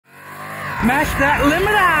Smash that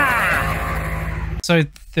limiter!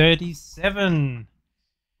 Episode 37.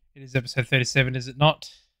 It is episode 37, is it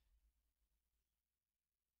not?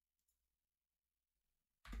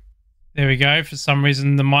 There we go. For some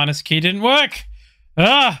reason, the minus key didn't work.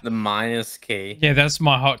 Ah! The minus key. Yeah, that's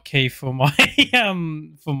my hotkey for my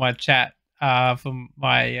for my chat, for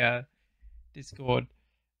my Discord.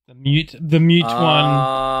 The mute one.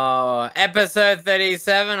 Oh, episode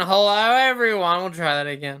 37. Hello, everyone. We'll try that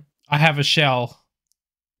again. I have a shell.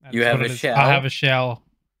 That's You have what it a is. shell? I have a shell.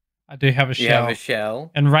 I do have a shell. You have a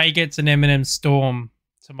shell? And Ray gets an M&M Storm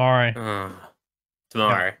tomorrow.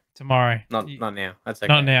 Tomorrow. Yeah, tomorrow. Not now. That's okay.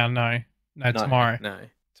 Not now, no. No, tomorrow. No.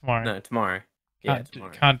 Tomorrow. No, tomorrow. Yeah,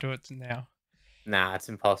 tomorrow. Can't do it now. Nah, it's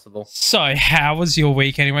impossible. So, how was your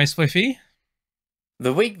week anyway, Spliffy?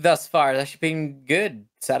 The week thus far has actually been good.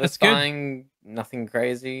 Satisfying. Nothing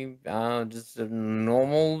crazy. Just a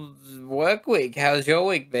normal work week. How's your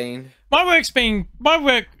week been? My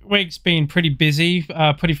work week's been pretty busy,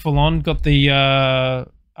 pretty full on. Got the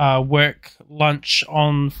work lunch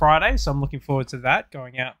on Friday, so I'm looking forward to that.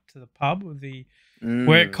 Going out to the pub with the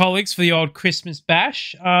work colleagues for the old Christmas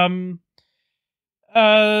bash. Yeah,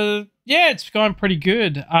 it's going pretty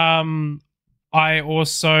good. I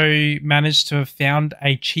also managed to have found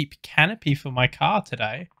a cheap canopy for my car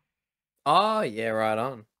today. Oh, yeah, right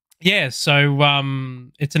on. Yeah, so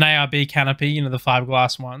it's an ARB canopy, you know, the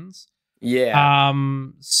fiberglass ones. Yeah.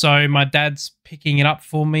 So my dad's picking it up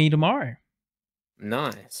for me tomorrow.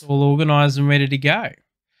 Nice. It's all organised and ready to go.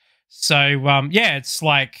 So yeah, it's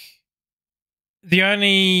like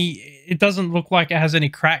it doesn't look like it has any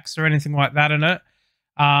cracks or anything like that in it.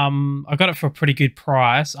 I got it for a pretty good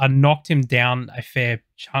price. I knocked him down a fair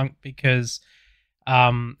chunk because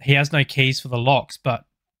he has no keys for the locks, but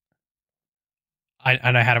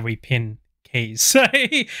I know how to repin keys. So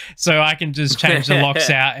I can just change the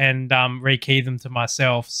locks out and rekey them to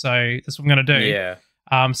myself. So that's what I'm going to do. Yeah.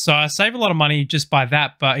 So I save a lot of money just by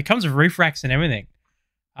that, but it comes with roof racks and everything.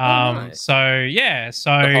 Nice. So yeah,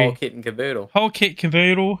 so the whole kit and caboodle. Whole kit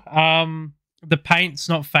caboodle. The paint's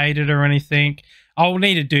not faded or anything. I'll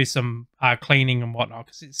need to do some cleaning and whatnot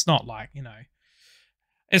because it's not like, you know,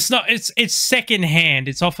 it's second hand.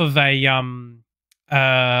 It's off of a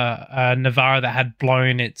Navara that had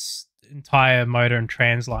blown its entire motor and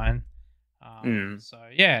trans line. So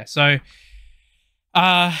yeah, so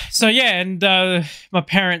yeah, and my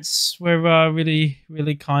parents were really,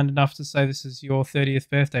 really kind enough to say this is your 30th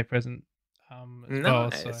birthday present as well.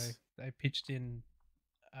 Nice. So they pitched in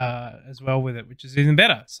as well with it, which is even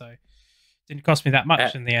better. So it didn't cost me that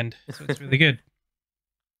much in the end. So it's really good.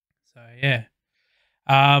 So yeah.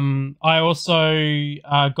 I also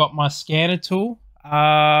got my scanner tool,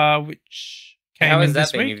 which came How in has that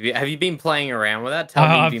this been? week. Have you been playing around with that? Tell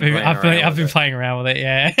me I've you've been playing around I've been with it. playing around with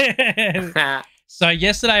it, yeah. So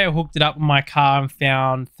yesterday I hooked it up in my car and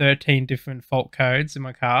found 13 different fault codes in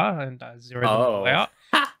my car and zeroed them all out.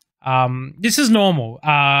 This is normal.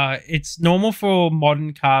 It's normal for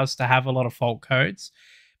modern cars to have a lot of fault codes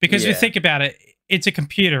because if you think about it, it's a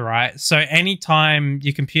computer, right? So anytime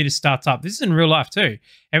your computer starts up, this is in real life too.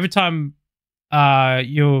 Every time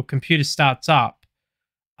your computer starts up,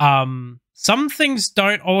 some things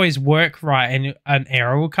don't always work right and an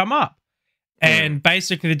error will come up. And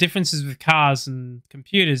basically the differences with cars and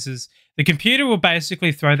computers is the computer will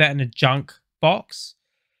basically throw that in a junk box.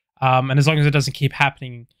 And as long as it doesn't keep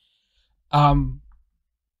happening,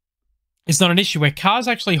 it's not an issue. Where cars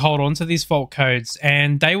actually hold on to these fault codes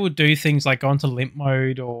and they will do things like go into limp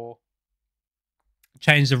mode or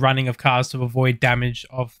change the running of cars to avoid damage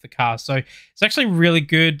of the car. So it's actually really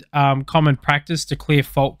good common practice to clear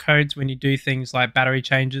fault codes when you do things like battery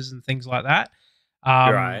changes and things like that.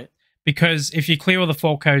 Right. Because if you clear all the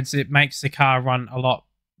fault codes, it makes the car run a lot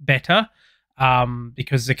better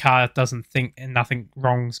because the car doesn't think and nothing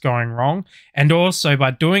wrong's going wrong. And also by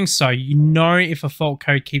doing so, you know if a fault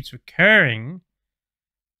code keeps recurring,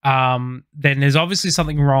 then there's obviously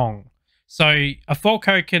something wrong. So a fault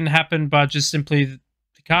code can happen by just simply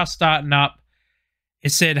the car starting up.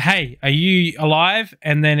 It said, hey, are you alive?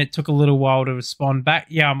 And then it took a little while to respond back.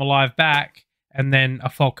 Yeah, I'm alive back. And then a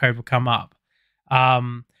fault code will come up.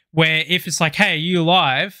 Where if it's like, hey, are you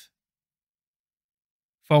alive?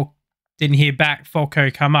 Fault didn't hear back, fault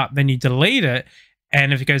code come up, then you delete it.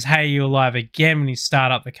 And if it goes, hey, you're alive again, when you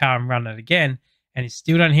start up the car and run it again, and you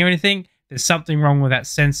still don't hear anything, there's something wrong with that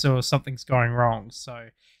sensor or something's going wrong. So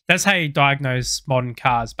that's how you diagnose modern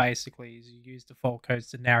cars, basically, is you use the fault codes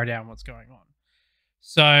to narrow down what's going on.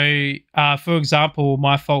 So, for example,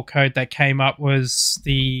 my fault code that came up was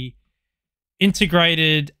the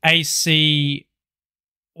integrated AC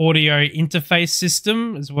audio interface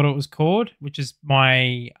system is what it was called, which is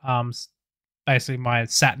my basically my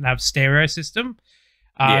sat nav stereo system.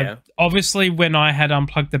 Yeah. Obviously, when I had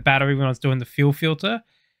unplugged the battery when I was doing the fuel filter,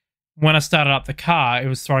 when I started up the car, it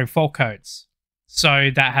was throwing fault codes. So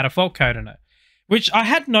that had a fault code in it, which I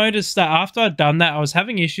had noticed that after I'd done that, I was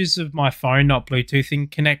having issues with my phone not Bluetoothing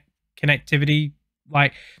connectivity.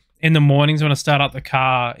 Like in the mornings when I start up the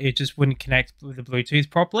car, it just wouldn't connect with the Bluetooth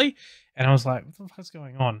properly. And I was like, what the fuck's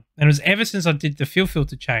going on? And it was ever since I did the fuel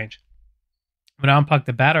filter change when I unplugged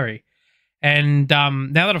the battery. And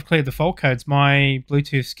now that I've cleared the fault codes, my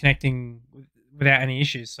Bluetooth's connecting without any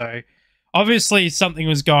issues. So obviously something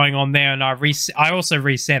was going on there, and I also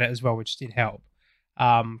reset it as well, which did help.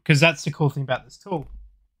 Because that's the cool thing about this tool.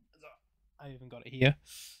 I even got it here.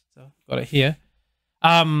 So I've got it here.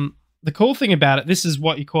 The cool thing about it, this is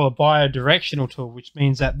what you call a bidirectional tool, which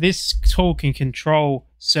means that this tool can control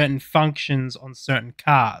certain functions on certain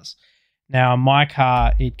cars. Now, my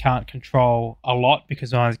car, it can't control a lot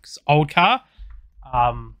because of it's an old car.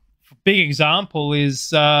 Big example is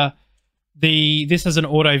this has an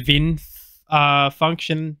auto VIN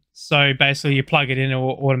function. So basically, you plug it in, it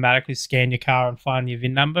will automatically scan your car and find your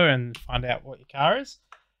VIN number and find out what your car is.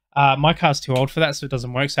 My car's too old for that, so it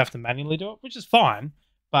doesn't work. So I have to manually do it, which is fine.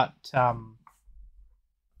 But it's just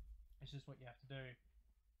what you have to do.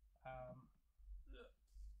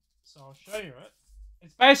 So I'll show you it.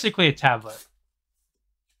 It's basically a tablet.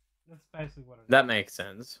 That's basically what it is. That makes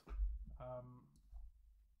sense.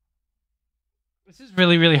 This is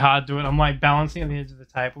really, really hard doing. I'm like balancing on the edge of the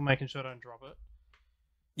table, making sure I don't drop it.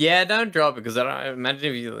 Yeah, don't drop it because I don't imagine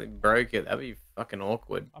if you like, broke it. That'd be fucking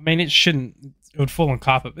awkward. I mean, it shouldn't. It would fall on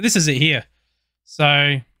carpet, but this is it here.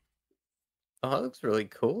 So. Oh, that looks really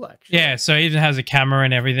cool, actually. Yeah, so it even has a camera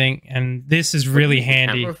and everything, and this is really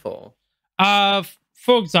handy. Camera for?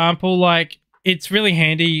 For example, like it's really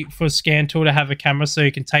handy for a scan tool to have a camera so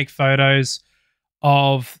you can take photos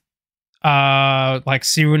of like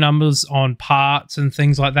serial numbers on parts and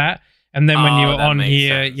things like that. And then when you're on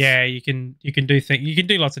here, sense. yeah, you can do things. You can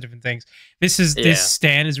do lots of different things. This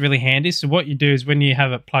stand is really handy. So what you do is when you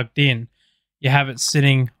have it plugged in, you have it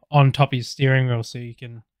sitting on top of your steering wheel, so you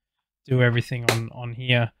can do everything on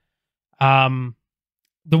here. The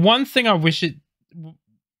one thing I wish it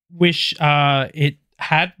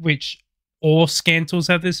had, which all scan tools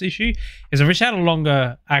have this issue, is I wish it had a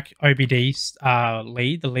longer OBD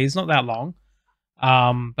lead. The lead's not that long,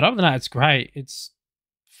 but other than that, it's great. It's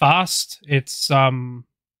fast. It's yeah,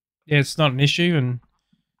 it's not an issue, and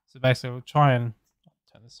so basically we'll try and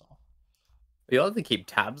turn this off. You'll have to keep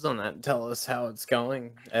tabs on that and tell us how it's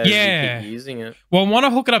going as you keep using it. Well, I want to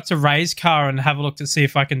hook it up to Ray's car and have a look to see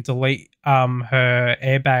if I can delete her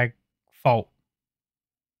airbag fault.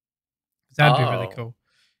 That'd be really cool. You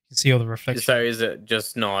can see all the reflections. So is it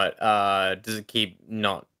just not does it keep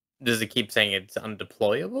saying it's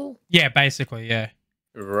undeployable? Yeah, basically, yeah.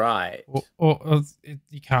 Right. Or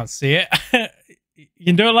you can't see it. You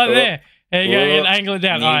can do it like there. There you go. You can angle it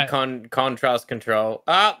down. New contrast control.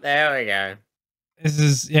 Oh, there we go. This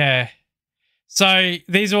is, yeah. So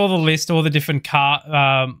these are all the list, all the different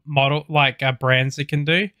car model, like brands it can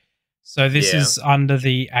do. So this is under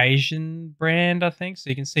the Asian brand, I think.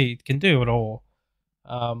 So you can see it can do it all.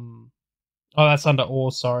 Oh, that's under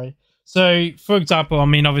all, sorry. So, for example, I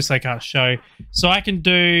mean, obviously I can't show. So I can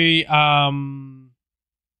do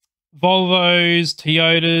Volvos,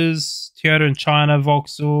 Toyota in China,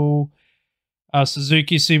 Vauxhall,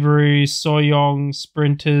 Suzuki, Subaru, Soyong,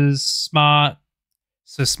 Sprinters, Smart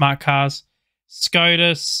cars,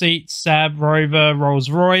 Skoda, Seat, Saab, Rover,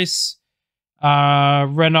 Rolls-Royce,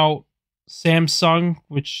 Renault, Samsung,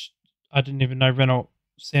 which I didn't even know Renault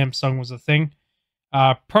Samsung was a thing,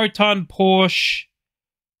 Proton, Porsche,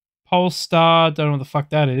 Polestar, don't know what the fuck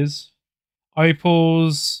that is,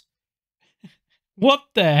 Opels, what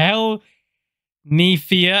the hell,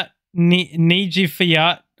 Fiat,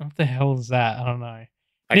 what the hell is that? I don't know.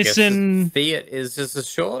 I guess Fiat is just a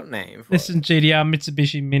short name for Nissan GTR,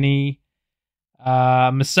 Mitsubishi Mini,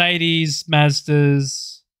 Mercedes,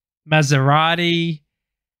 Mazdas, Maserati.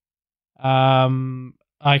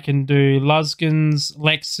 I can do Lusgans,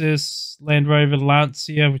 Lexus, Land Rover,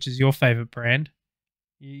 Lancia, which is your favorite brand.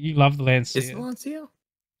 You love the Lancia. Is it Lancia?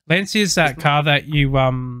 Lancia is that car that you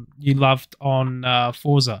loved on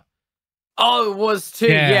Forza. Oh, it was too.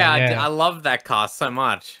 Yeah. I love that car so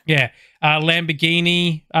much. Yeah.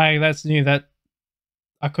 Lamborghini. That's new. That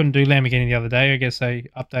I couldn't do Lamborghini the other day. I guess I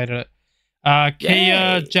updated it.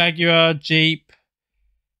 Kia, Jaguar, Jeep.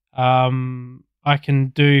 I can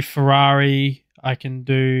do Ferrari. I can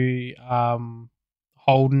do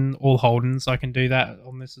Holden, all Holdens. I can do that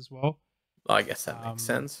on this as well. I guess that makes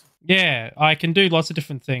sense. Yeah, I can do lots of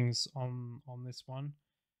different things on this one.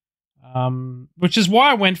 Which is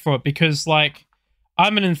why I went for it, because like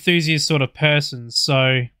I'm an enthusiast sort of person,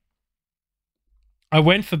 so I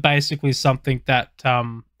went for basically something that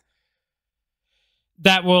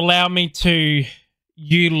that will allow me to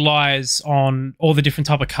utilize on all the different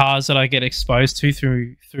type of cars that I get exposed to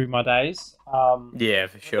through my days. Yeah,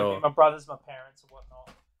 for sure. My brothers, my parents, and whatnot.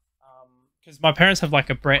 Because my parents have like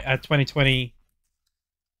a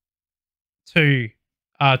 2022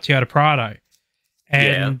 Toyota Prado.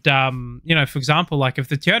 And you know, for example, like if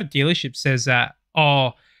the Toyota dealership says that,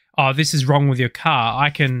 oh, this is wrong with your car, I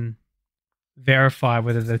can verify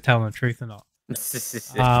whether they're telling the truth or not.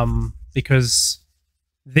 Because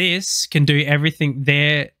this can do everything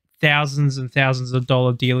their thousands and thousands of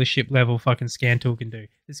dollar dealership level fucking scan tool can do.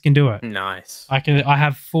 This can do it. Nice. I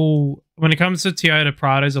have full, when it comes to Toyota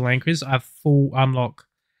Prados or Land Cruisers, I have full unlock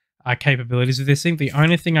capabilities with this thing. The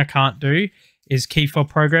only thing I can't do is key fob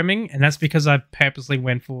programming, and that's because I purposely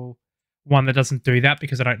went for one that doesn't do that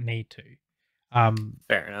because I don't need to.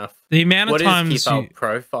 Fair enough. The amount of times what is key fob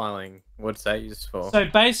profiling? What's that used for? So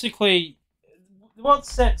basically, what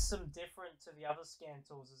sets them different to the other scan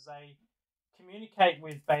tools is they communicate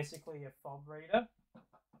with basically a fob reader.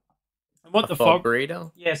 And what the fob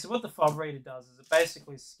reader? Yeah, so what the fob reader does is it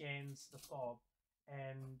basically scans the fob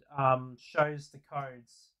and shows the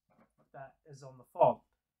codes that is on the fob.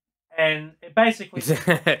 And it basically,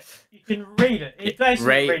 you can read it. It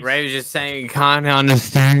basically Ray was just saying he can't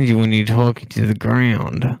understand you when you're talking to the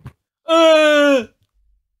ground. So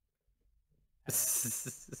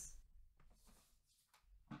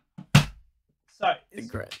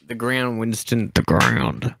the ground, Winston. The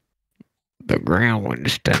ground. The ground,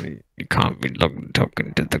 Winston. You can't be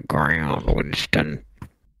talking to the ground, Winston.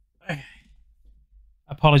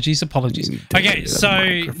 Apologies. Okay,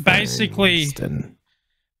 so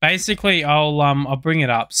basically, I'll bring it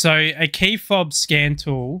up. So a key fob scan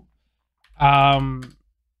tool,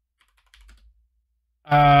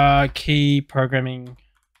 key programming.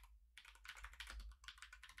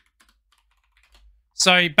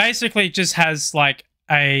 So basically, it just has like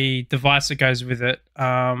a device that goes with it.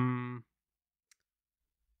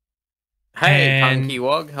 Hey, Punky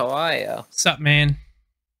Wog, how are ya? What's up, man?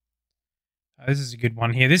 Oh, this is a good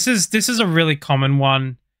one here. This is a really common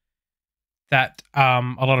one that a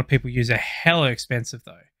lot of people use. Are hella expensive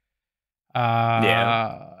though.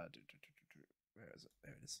 Yeah. Where is it?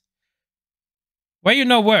 There it is. Where you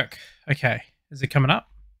no work? Okay, is it coming up?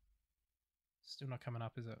 Still not coming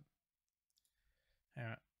up, is it? All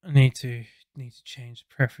right. I need to change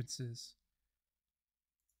preferences.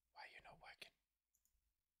 Why are you not working?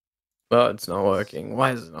 Well, it's not working.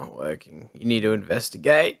 Why is it not working? You need to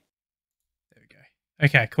investigate. There we go.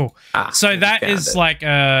 Okay, cool. So that is like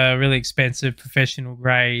a really expensive professional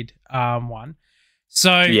grade one.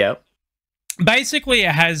 So basically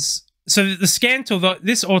it has, so the scan tool,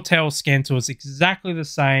 this Autel scan tool is exactly the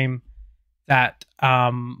same that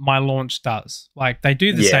my launch does. Like they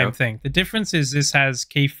do the same thing. The difference is this has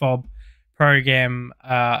key fob program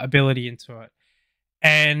ability into it.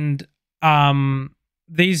 And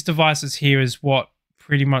these devices here is what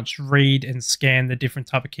pretty much read and scan the different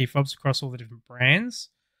type of key fobs across all the different brands.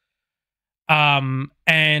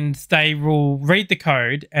 And they will read the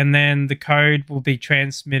code, and then the code will be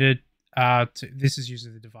transmitted to, this is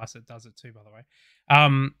usually the device that does it too, by the way.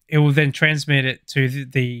 It will then transmit it to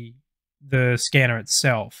the scanner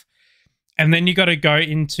itself. And then you got to go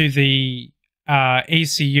into the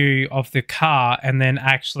ECU of the car and then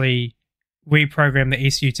actually reprogram the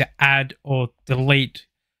ECU to add or delete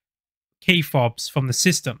key fobs from the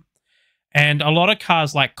system. And a lot of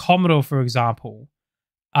cars like Commodore, for example,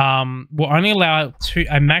 will only allow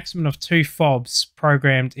a maximum of 2 fobs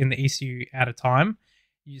programmed in the ECU at a time.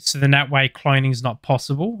 So then that way cloning is not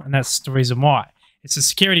possible, and that's the reason why. It's a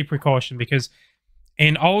security precaution, because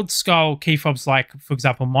in old school key fobs, like for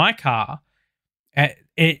example my car,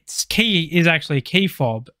 its key is actually a key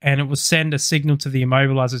fob, and it will send a signal to the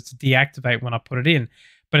immobilizer to deactivate when I put it in.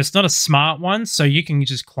 But it's not a smart one, so you can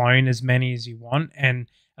just clone as many as you want, and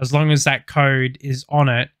as long as that code is on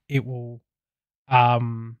it, it will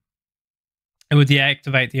deactivate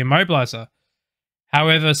the immobilizer.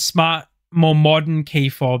 However, smart, more modern key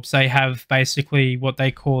fobs, they have basically what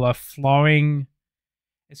they call a flowing,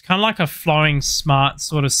 it's kind of like a flowing smart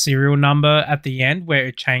sort of serial number at the end where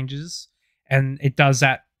it changes, and it does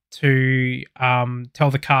that to tell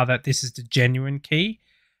the car that this is the genuine key.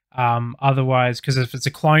 Otherwise, because if it's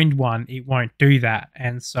a cloned one, it won't do that,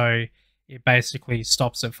 and so it basically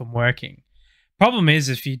stops it from working. Problem is,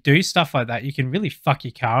 if you do stuff like that, you can really fuck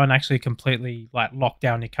your car and actually completely like lock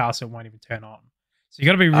down your car so it won't even turn on. So you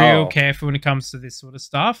got to be real careful when it comes to this sort of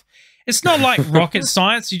stuff. It's not like rocket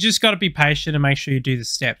science. You just got to be patient and make sure you do the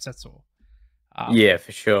steps. That's all. Yeah,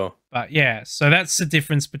 for sure. But yeah, so that's the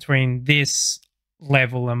difference between this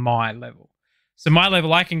level and my level. So my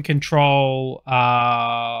level, I can control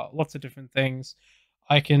lots of different things.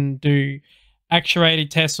 I can do actuated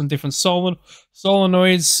tests on different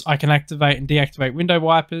solenoids. I can activate and deactivate window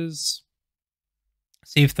wipers.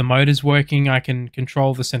 See if the motor's working. I can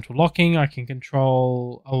control the central locking. I can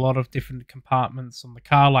control a lot of different compartments on the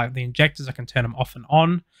car, like the injectors. I can turn them off and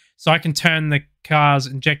on. So I can turn the car's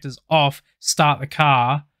injectors off, start the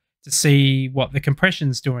car to see what the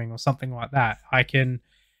compression's doing or something like that. I can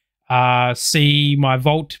see my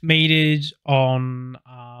volt meterage on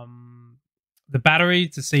the battery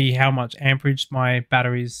to see how much amperage my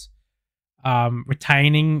battery's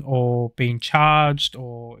retaining or being charged,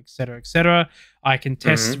 or etc. etc. I can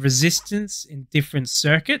test resistance in different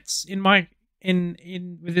circuits in my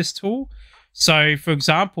with this tool. So, for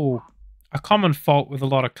example, a common fault with a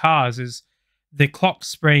lot of cars is the clock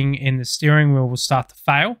spring in the steering wheel will start to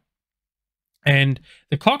fail, and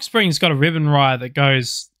the clock spring's got a ribbon wire that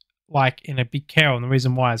goes like in a big carol, and the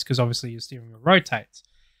reason why is because obviously your steering wheel rotates.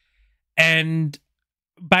 And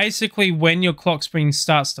basically, when your clock spring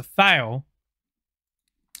starts to fail,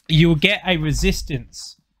 you will get a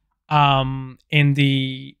resistance in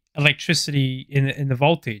the electricity in the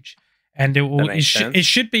voltage, and it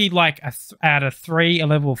should be like at a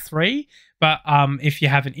level 3, but if you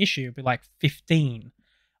have an issue, it'll be like 15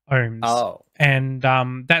 ohms. Oh, and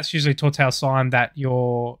that's usually a telltale sign that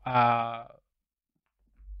your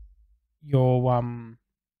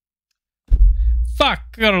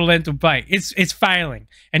fuck, got a lentil bait. It's failing,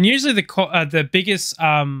 and usually the biggest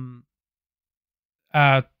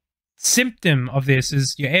symptom of this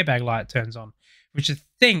is your airbag light turns on, which I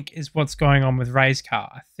think is what's going on with Ray's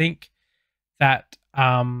car. I think that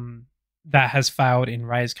that has failed in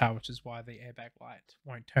Ray's car, which is why the airbag light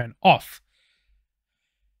won't turn off.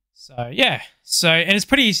 So yeah, and it's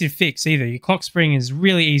pretty easy to fix either. Your clock spring is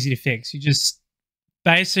really easy to fix. You just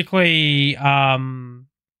basically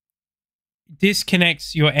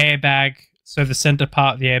disconnects your airbag, so the center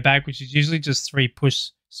part of the airbag, which is usually just 3 push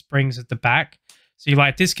springs at the back. So you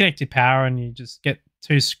like disconnect your power, and you just get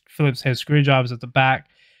 2 Phillips head screwdrivers at the back,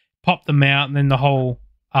 pop them out, and then the whole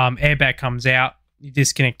airbag comes out. You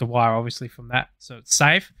disconnect the wire, obviously, from that, so it's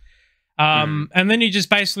safe. And then you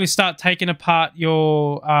just basically start taking apart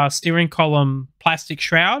your steering column plastic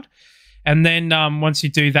shroud. And then once you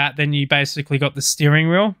do that, then you basically got the steering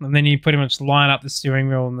wheel, and then you pretty much line up the steering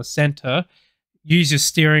wheel in the center. Use your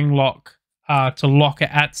steering lock to lock it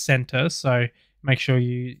at center. So make sure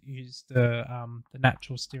you use the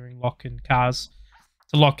natural steering lock in cars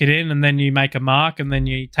to lock it in, and then you make a mark, and then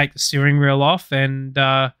you take the steering wheel off, and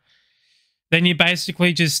then you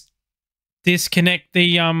basically just disconnect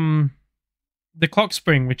the clock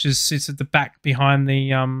spring, which sits at the back behind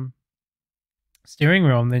the steering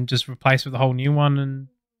wheel, and then just replace with a whole new one, and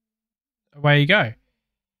away you go.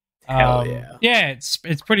 Hell yeah. Yeah, it's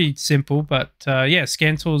pretty simple, but yeah,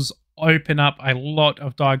 scan tools open up a lot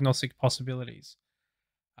of diagnostic possibilities.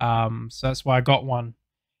 So that's why I got one.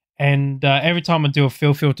 And every time I do a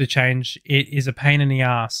fuel filter change, it is a pain in the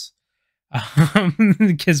ass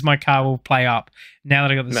because my car will play up. Now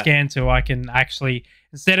that I got the scan tool, I can actually,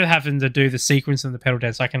 instead of having to do the sequence and the pedal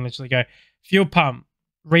dance, I can literally go fuel pump,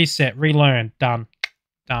 reset, relearn, done,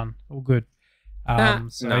 all good. So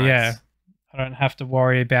nice. Yeah, I don't have to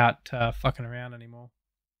worry about fucking around anymore.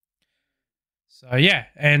 So yeah,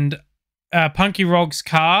 and Punky Rog's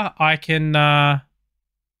car, I can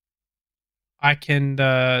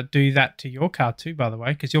do that to your car too, by the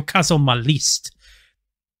way, because your car's on my list.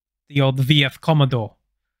 The old VF Commodore.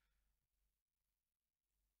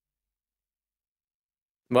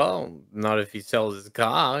 Well, not if he sells his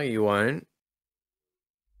car, you won't.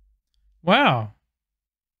 Wow.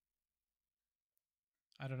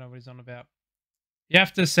 I don't know what he's on about. You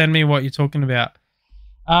have to send me what you're talking about.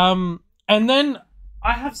 And then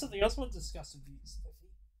I have something else I want to discuss with you, Steffi.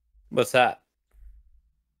 What's that?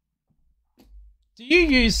 Do you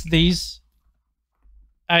use these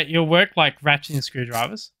at your work, like ratcheting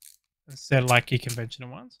screwdrivers, instead of like your conventional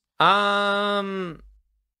ones? I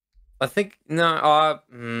think no.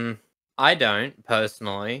 I don't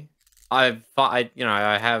personally. I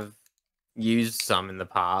have used some in the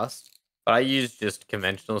past, but I use just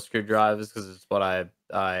conventional screwdrivers because it's what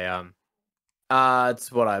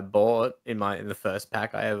it's what I bought in the first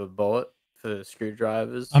pack I ever bought for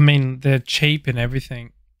screwdrivers. I mean, they're cheap and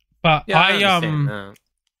everything, but yeah, I understand that.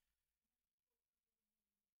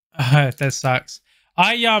 That sucks.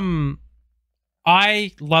 I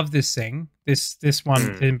love this thing. This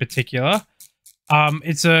one in particular.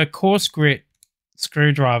 It's a coarse grit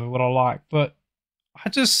screwdriver. What I like, but I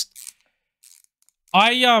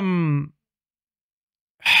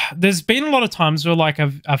there's been a lot of times where like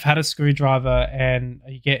I've had a screwdriver and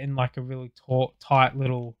you get in like a really tight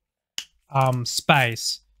little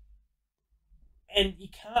space, and you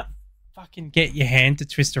can't fucking get your hand to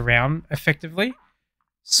twist around effectively.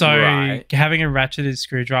 So having a ratcheted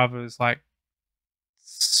screwdriver is like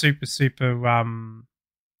super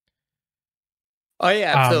Oh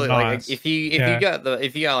yeah, absolutely. nice. Like if you got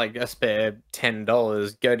like a spare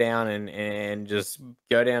 $10, go down and just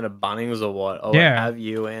go down to Bunnings or what have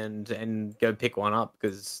you, and go pick one up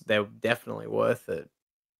because they're definitely worth it.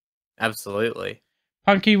 Absolutely.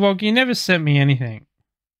 Punky Wog, you never sent me anything.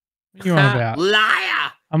 What are you on about?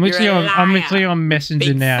 Liar! I'm literally on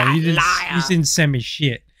Messenger Big now. You liar. didn't send me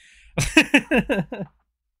shit.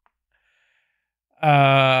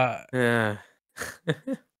 Yeah.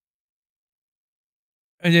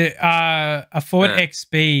 A Ford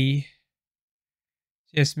XB,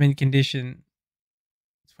 just mint condition,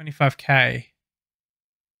 25k.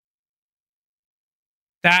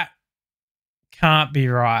 That can't be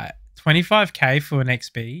right. 25k for an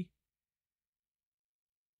XB.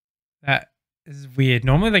 That is weird.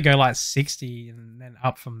 Normally they go like 60 and then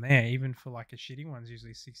up from there. Even for like a shitty one's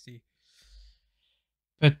usually 60.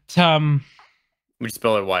 But which is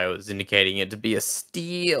probably why I was indicating it to be a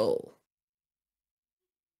steal.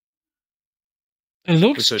 It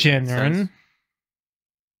looks genuine.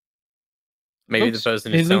 Maybe the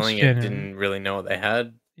person who's selling it didn't really know what they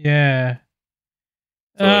had. Yeah.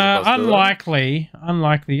 Unlikely.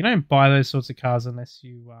 You don't buy those sorts of cars unless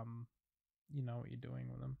you know what you're doing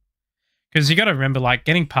with them. Because you got to remember, like,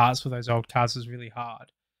 getting parts for those old cars is really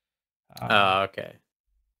hard. Okay.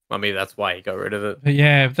 Well, maybe that's why he got rid of it. But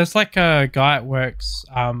yeah, there's like a guy at work's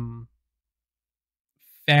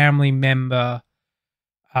family member,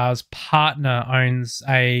 his partner owns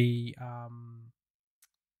a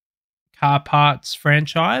car parts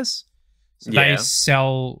franchise. So they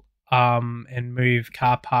sell and move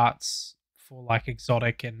car parts for like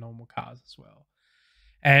exotic and normal cars as well.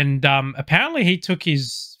 And apparently he took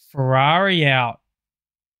his Ferrari out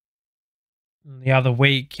the other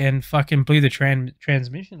week and fucking blew the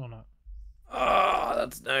transmission on it. Oh,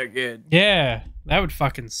 that's no good. Yeah, that would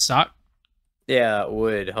fucking suck. Yeah, it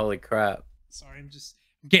would. Holy crap. Sorry, I'm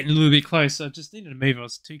getting a little bit close. I just needed to move. I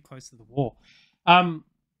was too close to the wall. I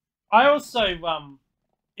also,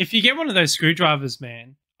 if you get one of those screwdrivers,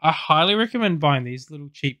 man, I highly recommend buying these little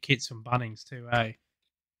cheap kits from Bunnings too, eh?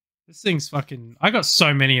 This thing's fucking... I got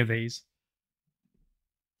so many of these.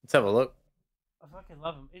 Let's have a look. I fucking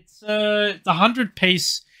love them. It's a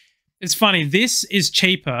 100-piece... It's funny. This is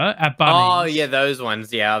cheaper at Bunnings. Oh, yeah, those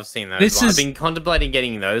ones. Yeah, I've seen those. I've been contemplating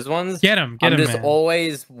getting those ones. Get them, I'm just man.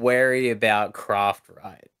 always wary about craft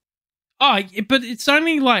right. Oh, but it's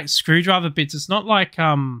only like screwdriver bits. It's not like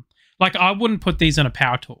I wouldn't put these on a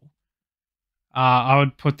power tool. I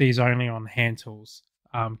would put these only on hand tools.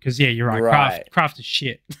 Because yeah, you're right. Craft is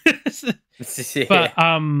shit. Yeah. But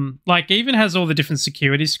like even has all the different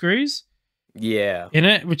security screws. Yeah. In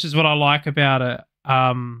it, which is what I like about it.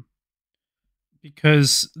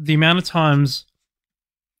 Because the amount of times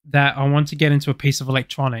that I want to get into a piece of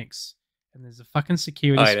electronics and there's a fucking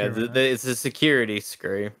security screw. It's a security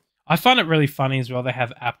screw. I find it really funny as well. They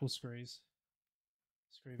have Apple screws.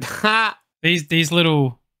 These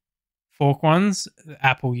little fork ones,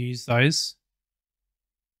 Apple use those.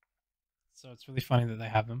 So it's really funny that they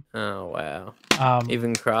have them. Oh, wow.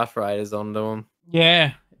 Even craft writers onto them.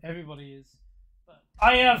 Yeah, everybody is. But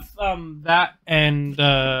I have that and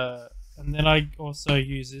then I also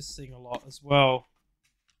use this thing a lot as well,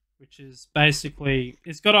 which is basically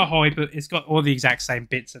it's got all the exact same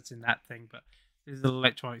bits that's in that thing, but this is an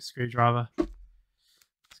electronic screwdriver.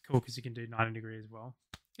 It's cool because you can do 90 degrees as well.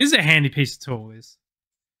 This is a handy piece of tool, this.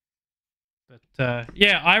 But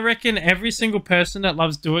yeah, I reckon every single person that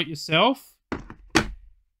loves do-it-yourself,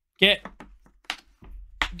 get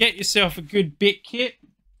yourself a good bit kit.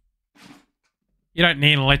 You don't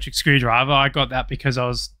need an electric screwdriver. I got that because I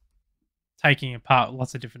was taking apart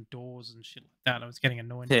lots of different doors and shit like that. I was getting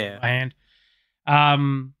annoyed with my hand.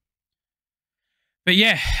 But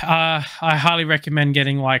yeah, I highly recommend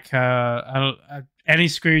getting like any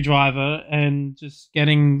screwdriver and just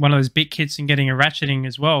getting one of those bit kits and getting a ratcheting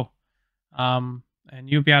as well. And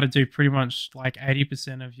you'll be able to do pretty much like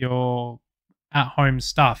 80% of your at-home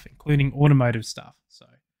stuff, including automotive stuff. So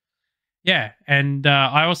yeah, and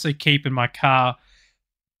I also keep in my car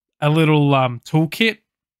a little toolkit.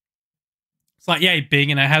 It's like, yeah,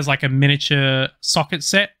 big, and it has like a miniature socket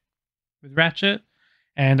set with ratchet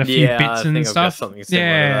and a few bits I and think I've got stuff. something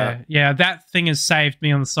similar to Yeah, that thing has saved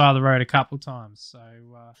me on the side of the road a couple times. So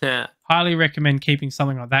that. highly recommend keeping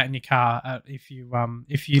something like that in your car if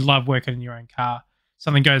you love working in your own car.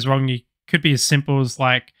 Something goes wrong, you could be as simple as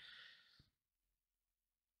like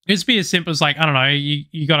I don't know,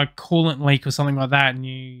 you got a coolant leak or something like that, and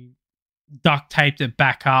you duct taped it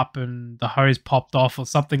back up, and the hose popped off or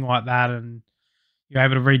something like that, and you're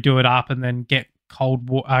able to redo it up, and then get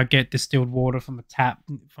get distilled water from a tap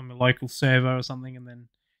from a local servo or something, and then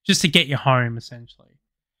just to get you home essentially.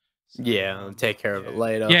 So, Yeah, I'll take care of it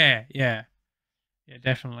later. Yeah,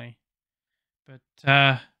 definitely. But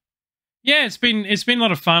yeah, it's been a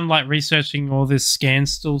lot of fun, like researching all this scan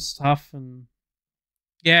stool stuff, and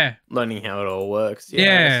yeah, Learning how it all works.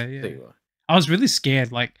 yeah. I was really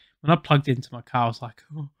scared, like when I plugged it into my car, I was like,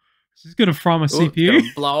 oh, this is gonna fry my It's CPU.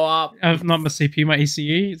 gonna blow up. Not my CPU, my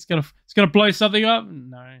ECU. It's gonna blow something up.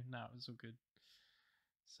 No, it was all good.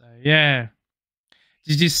 So yeah.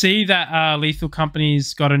 Did you see that Lethal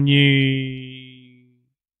Company's got a new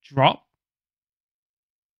drop?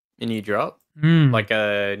 A new drop? Mm. Like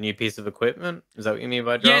a new piece of equipment? Is that what you mean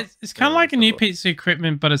by drop? Yeah, it's kind of like a new piece of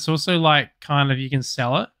equipment, but it's also like kind of you can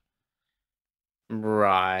sell it.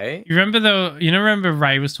 Right. You remember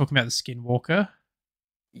Ray was talking about the Skinwalker?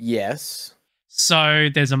 Yes. So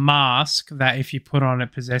there's a mask that if you put on,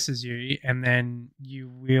 it possesses you, and then you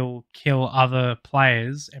will kill other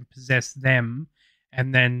players and possess them,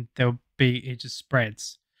 and then it just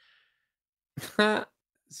spreads.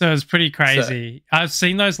 So it's pretty crazy. I've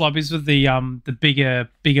seen those lobbies with the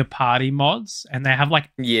bigger party mods, and they have like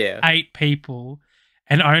 8 people,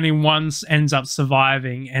 and only one ends up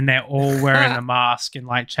surviving, and they're all wearing a mask and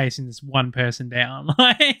like chasing this one person down.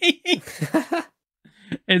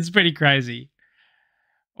 It's pretty crazy.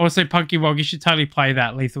 Also, Punky Wog, you should totally play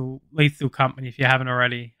that Lethal Company if you haven't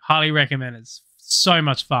already. Highly recommend it. It's so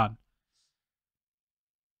much fun.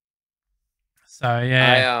 So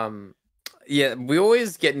yeah. Yeah, we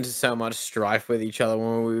always get into so much strife with each other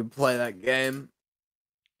when we play that game.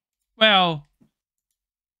 Well,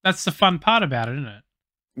 that's the fun part about it, isn't it?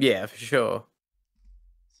 Yeah, for sure.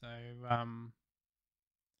 So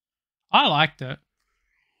I liked it.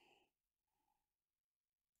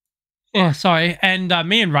 Oh, sorry. And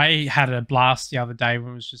me and Ray had a blast the other day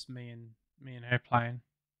when it was just me and her playing.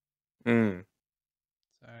 Mm.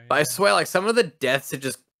 So, But I swear, like some of the deaths are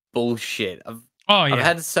just bullshit. I've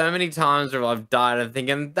had so many times where I've died and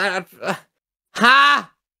thinking that,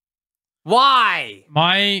 why?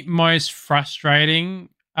 My most frustrating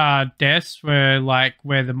deaths were like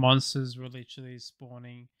where the monsters were literally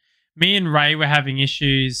spawning. Me and Ray were having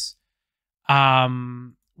issues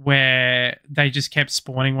where they just kept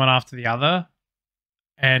spawning one after the other,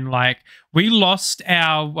 and like we lost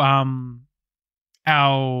our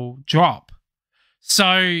drop.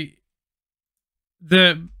 So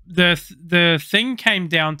the thing came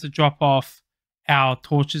down to drop off our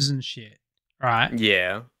torches and shit, right?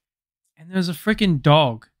 Yeah. And there was a freaking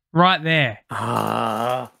dog right there.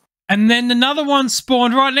 And then another one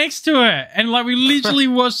spawned right next to it. And like we literally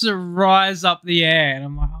watched it rise up the air. And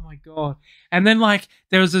I'm like, oh my God. And then like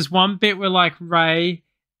there was this one bit where like Ray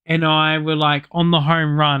and I were like on the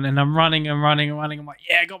home run, and I'm running. I'm like,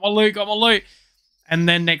 yeah, got my loot. And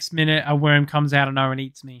then next minute a worm comes out of nowhere and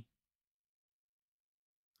eats me.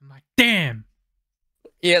 I'm like, damn.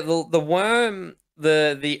 Yeah, the worm,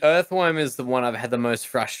 the earthworm is the one I've had the most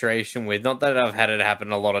frustration with. Not that I've had it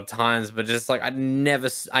happen a lot of times, but just like I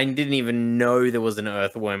didn't even know there was an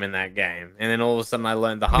earthworm in that game, and then all of a sudden I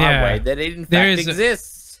learned the hard way that it in fact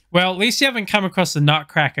exists. Well, at least you haven't come across the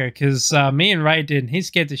Nutcracker, because me and Ray did, and he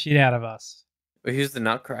scared the shit out of us. Well, who's the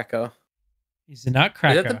Nutcracker? He's the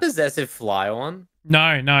Nutcracker. Is that the possessive fly one?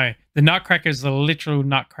 No. The Nutcracker is the literal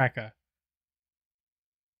Nutcracker.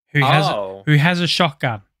 Who has a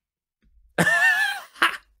shotgun.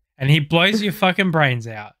 And he blows your fucking brains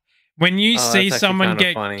out. When you see someone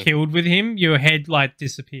get killed with him, your head like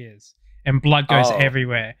disappears and blood goes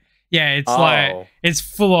everywhere. Yeah, it's like it's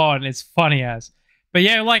full on. It's funny as. But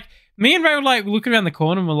yeah, like me and Ray were like looking around the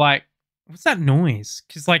corner and we're like, what's that noise?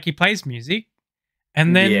 Because like he plays music.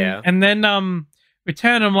 And then we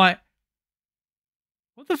turn and I'm like,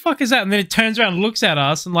 what the fuck is that? And then it turns around and looks at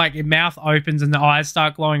us, and like your mouth opens and the eyes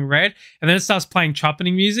start glowing red, and then it starts playing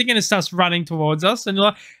trumpeting music and it starts running towards us, and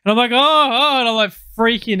I'm like, oh, and I'm like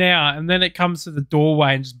freaking out, and then it comes to the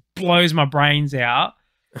doorway and just blows my brains out.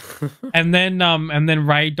 and then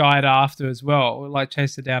Ray died after as well. We like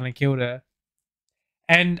chased her down and killed her.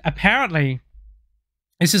 And apparently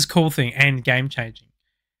this is a cool thing and game changing.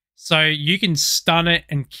 So you can stun it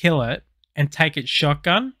and kill it, and take its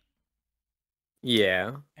shotgun,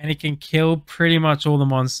 Yeah. and it can kill pretty much all the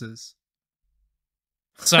monsters.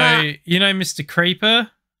 So, you know Mr. Creeper?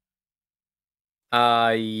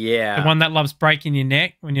 Yeah. The one that loves breaking your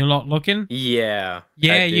neck when you're not looking? Yeah.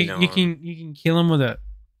 Yeah, I do know you him. can kill him with it.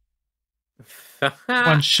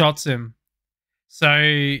 One shots him. So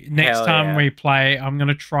next Hell time yeah. we play, I'm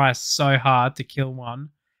gonna try so hard to kill one,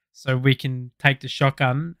 so we can take the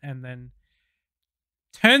shotgun and then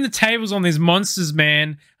turn the tables on these monsters,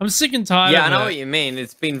 man. I'm sick and tired Yeah, of I know it. what you mean.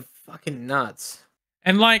 It's been fucking nuts.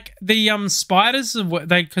 And like the spiders,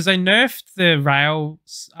 they because they nerfed the rail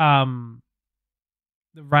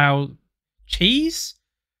cheese.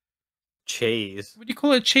 Cheese. What do you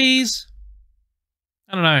call it? Cheese?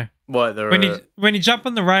 I don't know. What When you jump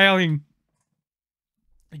on the railing,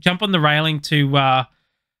 you jump on the railing to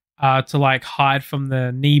like hide from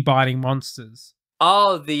the knee biting monsters.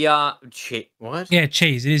 Oh, the what? Yeah,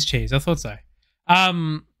 cheese. It is cheese. I thought so.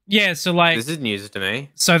 Yeah. So like, This is news to me.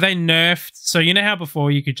 so they nerfed. So you know how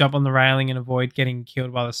before you could jump on the railing and avoid getting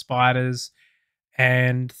killed by the spiders,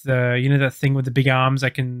 and that thing with the big arms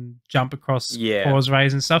that can jump across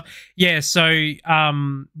causeways and stuff. Yeah. So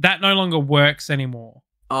that no longer works anymore.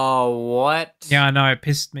 Oh, what? Yeah, I know. It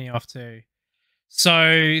pissed me off too.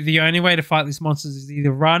 So the only way to fight these monsters is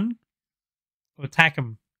either run or attack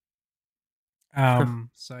them.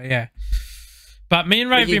 So yeah. But me and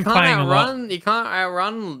Ray have been playing a lot. You can't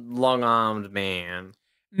outrun long-armed man.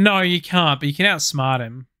 No, you can't, but you can outsmart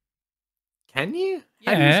him. Can you?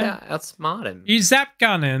 How Yeah. do you outsmart him? You zap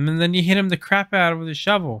gun him and then you hit him the crap out with a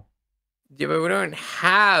shovel. Yeah, but we don't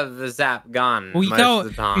have a zap gun Well, most of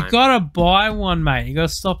the time. you gotta buy one, mate. You gotta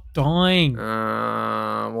stop dying.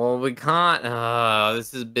 Well, we can't.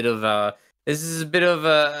 This is a bit of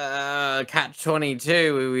a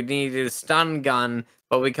catch-22. We need a stun gun,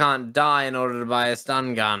 but we can't die in order to buy a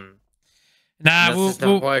stun gun. Nah, That's just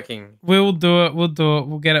not working. We'll do it. We'll do it.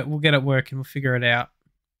 We'll get it working. We'll figure it out.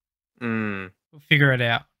 We'll figure it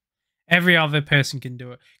out. Every other person can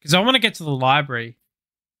do it. Because I want to get to the library.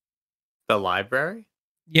 The library?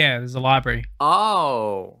 Yeah, there's a library.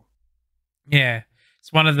 Oh. Yeah.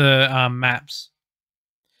 It's one of the maps.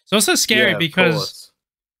 It's also scary because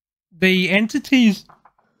the entities...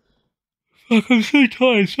 Fuck, I'm so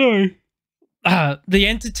tired, sorry. The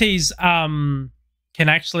entities can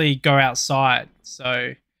actually go outside.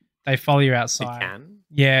 So they follow you outside. They can?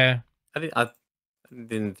 Yeah. I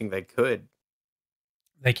didn't think they could.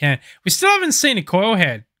 They can. We still haven't seen a coil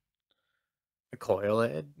head. A coil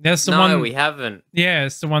head? That's the one. No, we haven't. Yeah,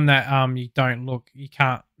 it's the one that you don't look. You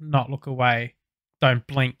can't not look away. Don't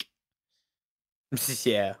blink.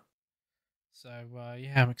 Yeah. So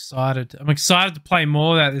yeah, I'm excited. I'm excited to play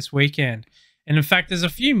more of that this weekend. And in fact, there's a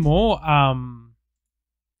few more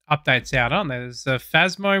updates out, aren't there? There's the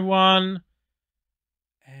Phasmo one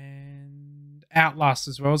and Outlast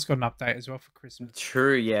as well. It's got an update as well for Christmas.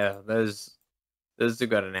 True. Yeah. Those have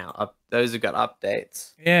got those have got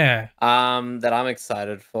updates. Yeah. That I'm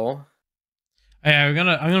excited for. Yeah, I'm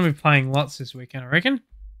gonna be playing lots this weekend, I reckon.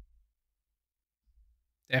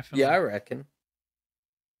 Definitely. Yeah, I reckon.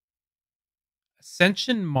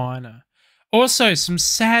 Ascension Minor. Also, some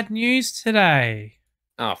sad news today.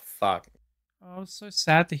 Oh fuck. I was so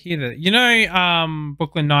sad to hear that. You know,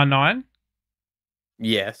 Brooklyn Nine-Nine?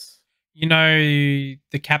 Yes. You know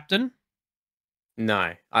the captain?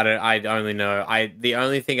 No, I don't. I only know. The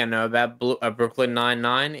only thing I know about Brooklyn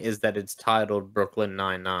Nine-Nine is that it's titled Brooklyn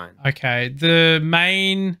Nine-Nine. Okay, the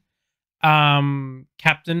main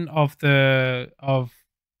captain of the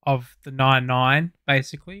Nine-Nine,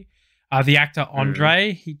 basically. The actor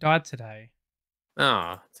Andre, he died today.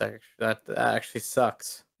 Oh, that actually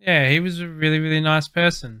sucks. Yeah, he was a really, really nice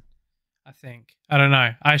person, I think. I don't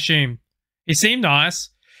know. I assume. He seemed nice.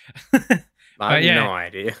 I have no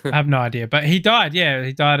idea. I have no idea. But he died, yeah.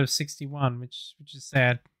 He died of 61, which is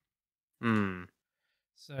sad. So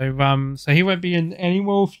he won't be in any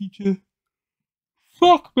more future.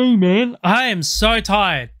 Fuck me, man. I am so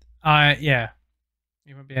tired. Yeah.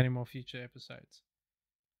 He won't be any more future episodes.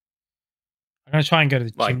 I'm gonna try and go to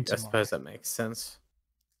the gym tomorrow. I suppose that makes sense.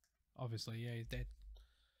 Obviously, yeah, he's dead.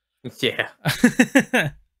 Yeah.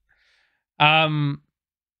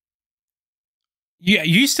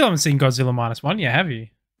 You still haven't seen Godzilla -1 yet, have you?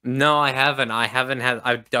 No, I haven't.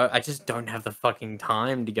 I just don't have the fucking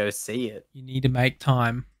time to go see it. You need to make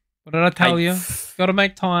time. What did I tell you? Gotta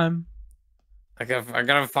make time. I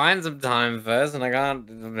gotta find some time first, and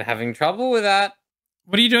I'm having trouble with that.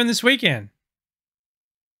 What are you doing this weekend?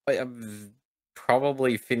 I'm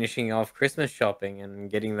probably finishing off Christmas shopping and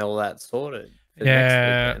getting all that sorted for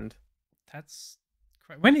Yeah. next weekend.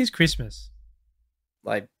 When is Christmas?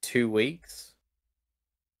 like 2 weeks.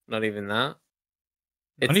 Not even that. Not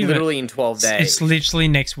It's even- literally in 12 days. It's literally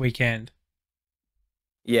next weekend.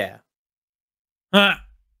 Yeah. Wow.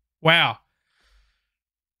 Wow,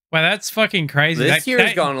 that's fucking crazy. This year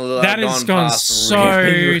has gone a little. That has gone so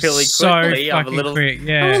really so quickly. I'm a fucking little quick. I'm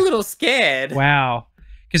Yeah. a little scared. Wow.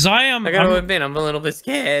 Because I am. I gotta admit, I'm a little bit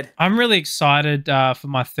scared. I'm really excited for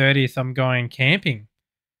my 30th. I'm going camping.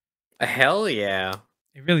 Hell yeah!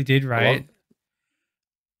 It really did, right?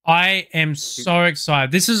 I am so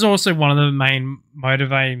excited. This is also one of the main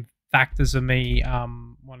motivating factors of me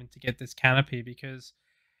wanting to get this canopy because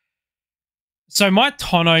so my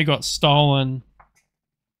tonneau got stolen.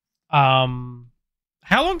 How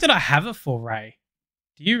long did I have it for, Ray?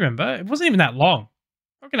 Do you remember? It wasn't even that long.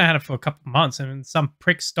 I reckon I had it for a couple of months and some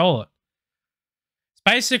prick stole it. It's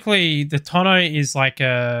basically the tonneau is like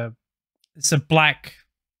it's a black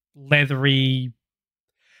leathery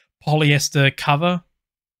polyester cover.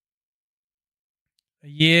 A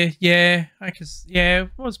year, yeah, it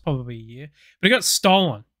was probably a year, but it got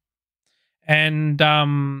stolen, and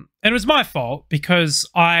it was my fault because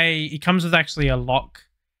it comes with actually a lock,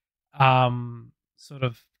 sort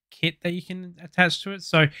of kit that you can attach to it.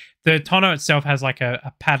 So the tonneau itself has like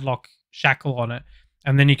a padlock shackle on it,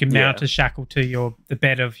 and then you can mount a shackle to the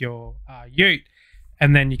bed of your ute,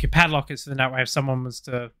 and then you can padlock it. So then that way, if someone was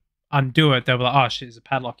to undo it, they'll be like, "Oh shit, there's a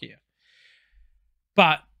padlock here."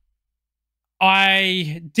 But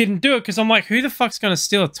I didn't do it because I'm like, who the fuck's going to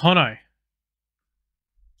steal a tonneau?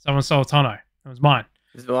 Someone stole a tonneau. It was mine.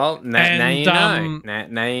 Well, now you know.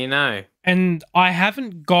 Now you know. And I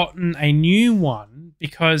haven't gotten a new one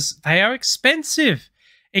because they are expensive.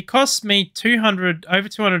 It cost me over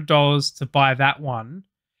 $200 to buy that one,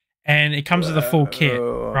 and it comes with a full kit,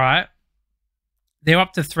 right? They're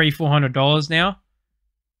up to $300-400 now.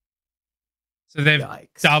 So they've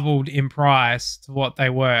doubled in price to what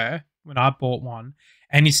they were when I bought one,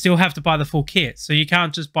 and you still have to buy the full kit. So you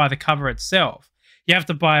can't just buy the cover itself. You have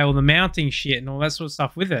to buy all the mounting shit and all that sort of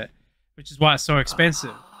stuff with it, which is why it's so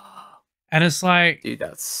expensive. And it's like, dude,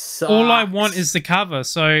 that sucks. All I want is the cover.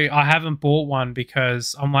 So I haven't bought one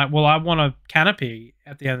because I'm like, well, I want a canopy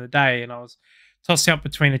at the end of the day. And I was tossing up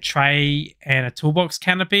between a tray and a toolbox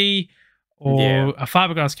canopy or a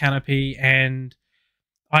fiberglass canopy, and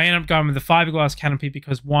I end up going with the fiberglass canopy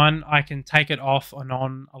because one, I can take it off and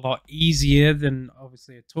on a lot easier than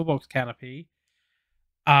obviously a toolbox canopy.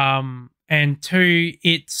 And two,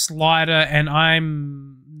 it's lighter, and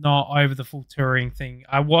I'm not over the full touring thing.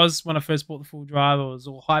 I was when I first bought the full drive. I was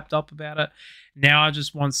all hyped up about it. Now I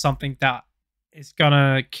just want something that is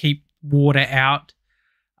gonna keep water out,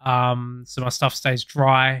 so my stuff stays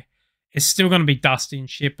dry. It's still gonna be dusty and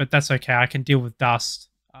shit, but that's okay. I can deal with dust.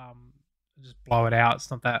 Just blow it out. It's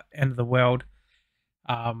not that end of the world.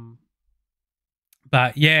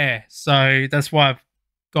 But yeah, so that's why I've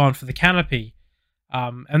gone for the canopy.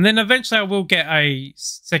 And then eventually I will get a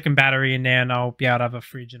second battery in there and I'll be able to have a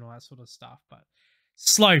fridge and all that sort of stuff. But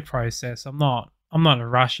slow process. I'm not in a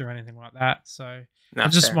rush or anything like that. So I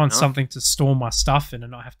just want something to store my stuff in and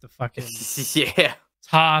not have to fucking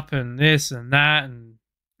tarp and this and that. And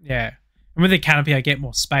yeah. And with the canopy I get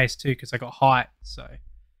more space too because I got height. So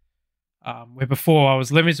where before I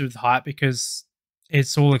was limited with height because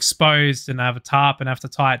it's all exposed and I have a tarp and I have to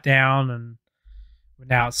tie it down, and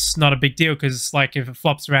now it's not a big deal because like if it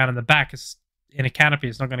flops around in the back, it's in a canopy,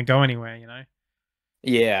 it's not going to go anywhere, you know.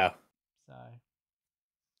 Yeah.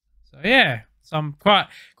 So yeah, so I'm quite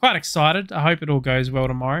excited. I hope it all goes well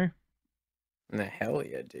tomorrow. No, hell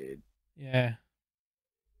yeah, dude. Yeah,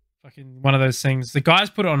 fucking one of those things. The guys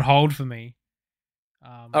put it on hold for me.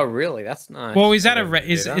 Oh really? That's nice. Well, it's at a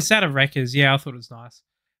Wreckers. Yeah, I thought it was nice,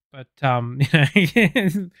 but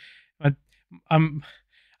you know,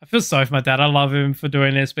 I feel sorry for my dad. I love him for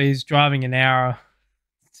doing this, but he's driving an hour.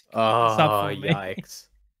 Oh, yikes!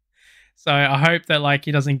 So I hope that like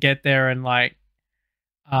he doesn't get there and like,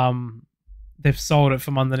 they've sold it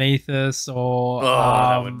from underneath us, or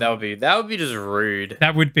that would be just rude.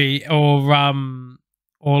 That would be, or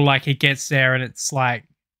like he gets there and it's like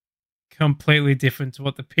completely different to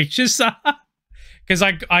what the pictures are. Because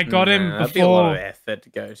I got him before. That'd be a lot of effort to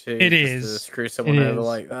go to. It is to screw someone over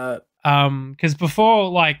like that. Because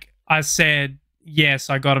before, like I said,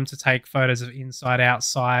 yes, I got him to take photos of inside,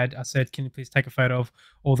 outside. I said, can you please take a photo of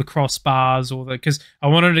all the crossbars, because I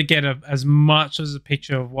wanted to get as much as a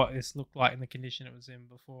picture of what this looked like in the condition it was in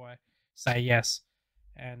before I say yes.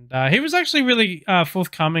 And he was actually really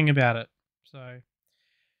forthcoming about it. So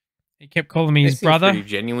he kept calling me his brother. Pretty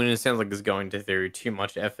genuine. It sounds like it's going through too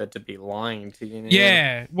much effort to be lying to you.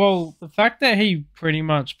 Yeah. Well, the fact that he pretty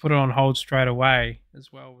much put it on hold straight away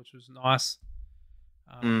as well, which was nice.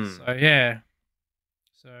 So yeah.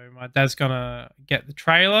 So my dad's gonna get the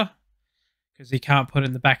trailer because he can't put it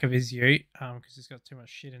in the back of his ute because he's got too much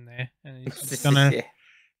shit in there, and he's just gonna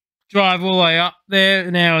drive all the way up there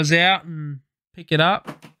an hour's out and pick it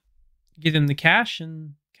up, give him the cash,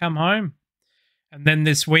 and come home. And then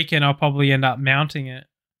this weekend I'll probably end up mounting it,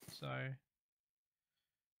 so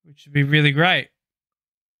which would be really great.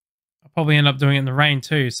 I'll probably end up doing it in the rain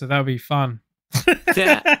too, so that'll be fun.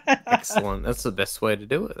 Yeah, excellent. That's the best way to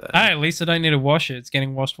do it. Then. Hey, at least I don't need to wash it. It's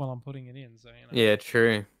getting washed while I'm putting it in. So yeah,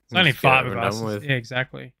 true. It's only 5 of us. Yeah,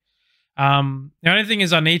 exactly. The only thing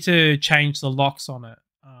is I need to change the locks on it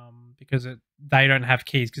because they don't have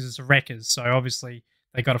keys because it's a wreckers. So obviously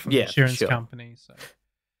they got it from the insurance company. So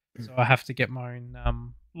I have to get my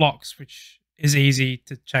own locks, which is easy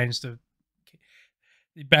to change the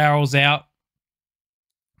barrels out.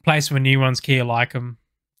 Place them a new ones, key like them.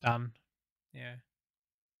 Done. Yeah.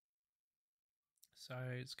 So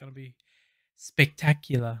it's going to be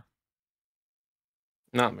spectacular.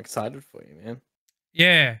 No, I'm excited for you, man.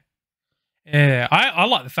 Yeah. Yeah. I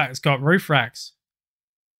like the fact it's got roof racks.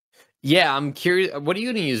 Yeah, I'm curious. What are you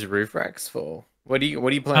going to use roof racks for? What do you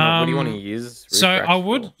plan? What do you want to use? So I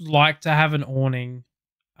would like to have an awning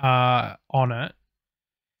on it.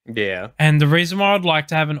 Yeah. And the reason why I'd like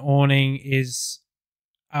to have an awning is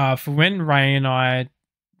for when Ray and I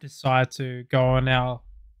decide to go on our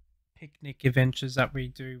picnic adventures that we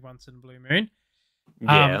do once in a blue moon.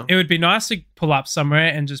 It would be nice to pull up somewhere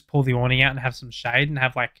and just pull the awning out and have some shade and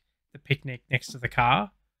have like the picnic next to the car.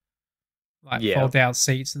 Like fold out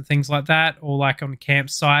seats and things like that. Or like on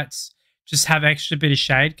campsites, just have extra bit of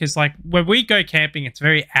shade. Because like when we go camping, it's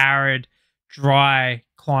very arid, dry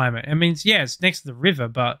climate. It means, yeah, it's next to the river,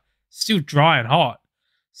 but still dry and hot.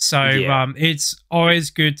 So it's always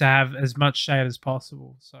good to have as much shade as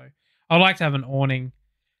possible. So I like to have an awning,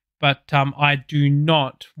 but I do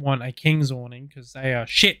not want a king's awning because they are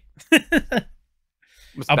shit.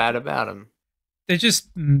 What's bad about them? They're just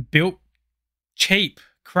built cheap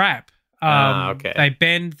crap. Okay. They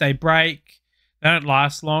bend, they break, they don't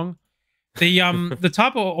last long. The the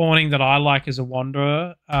type of awning that I like is a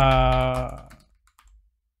Wanderer.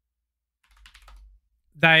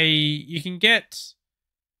 You can get.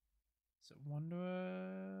 Is it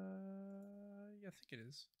Wanderer? Yeah, I think it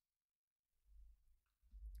is.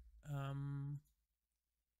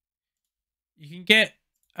 You can get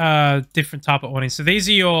different type of awnings. So these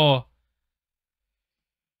are your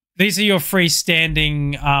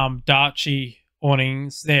freestanding Darchie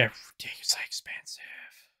awnings. They're ridiculously expensive.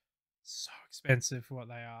 So expensive for what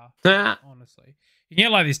they are. Honestly. You can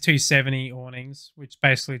get like these 270 awnings, which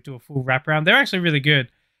basically do a full wraparound. They're actually really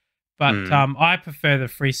good. But I prefer the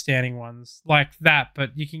freestanding ones like that.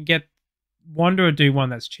 But you can get Wanderer do one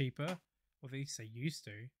that's cheaper. Or at least they used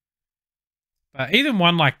to. But even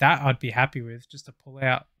one like that I'd be happy with just to pull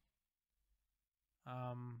out.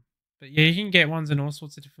 But yeah, you can get ones in all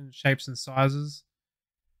sorts of different shapes and sizes.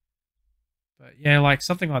 But yeah, like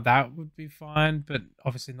something like that would be fine, but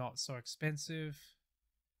obviously not so expensive.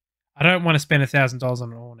 I don't want to spend $1,000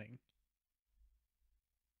 on an awning.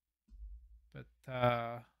 But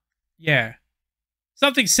yeah,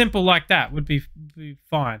 something simple like that would be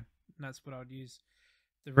fine. And that's what I would use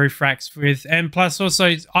the roof racks with. And plus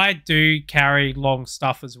also I do carry long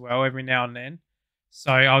stuff as well every now and then.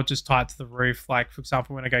 So I'll just tie it to the roof. Like for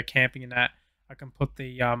example, when I go camping and that, I can put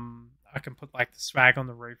like the swag on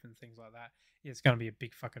the roof and things like that. Yeah, it's going to be a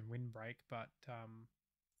big fucking windbreak, but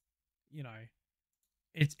you know,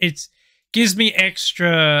 it's gives me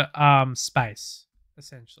extra space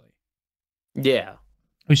essentially. Yeah,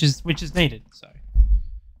 which is needed. So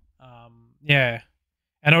yeah,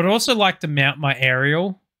 and I would also like to mount my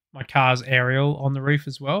car's aerial on the roof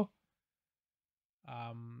as well.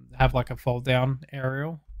 Have like a fold down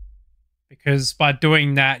aerial, because by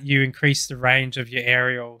doing that you increase the range of your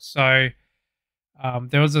aerial. So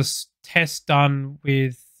there was a test done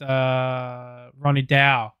with Ronnie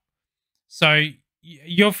Dow. So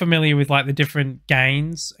you're familiar with like the different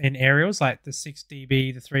gains in aerials, like the 6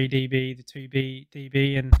 dB, the 3 dB, the 2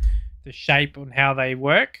 dB, and the shape and how they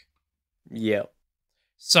work. Yeah.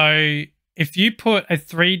 So if you put a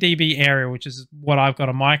 3 dB aerial, which is what I've got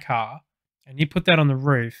on my car, and you put that on the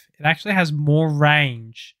roof, it actually has more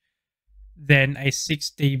range than a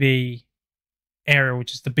 6 dB aerial,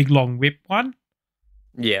 which is the big long whip one.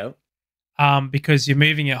 Yeah. Because you're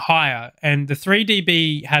moving it higher. And the 3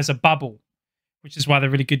 dB has a bubble, which is why they're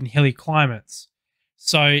really good in hilly climates.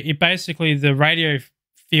 So it basically, the radio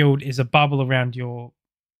field is a bubble around your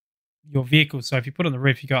vehicle. So if you put it on the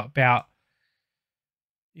roof, you got about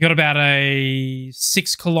a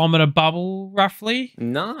 6 kilometer bubble roughly.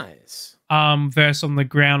 Nice. versus on the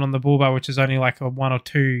ground on the bull bar, which is only like a 1 or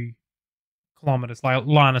 2 kilometers, like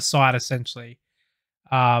line of sight essentially.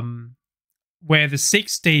 Where the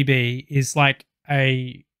 6 dB is like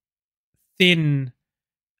a thin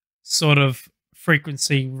sort of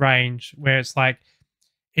frequency range where it's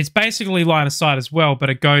basically line of sight as well, but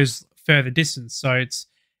it goes further distance. So it's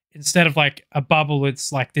instead of like a bubble,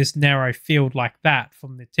 it's like this narrow field like that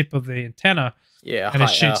from the tip of the antenna. Yeah, and it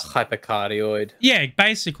shoots hypercardioid. Yeah,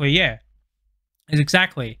 basically, yeah.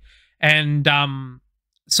 Exactly. And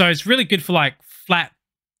so it's really good for like flat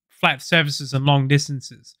surfaces and long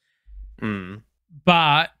distances.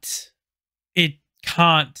 But it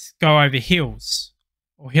can't go over hills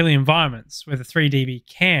or hilly environments where the 3 dB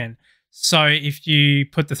can. So if you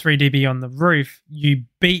put the 3 dB on the roof, you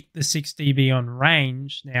beat the 6 dB on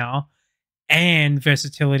range now and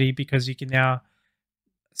versatility because you can now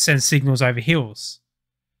send signals over hills.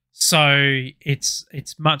 So it's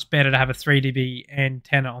much better to have a 3 dB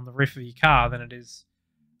antenna on the roof of your car than it is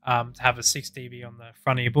to have a 6 dB on the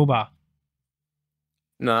front of your bull bar.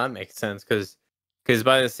 No, that makes sense because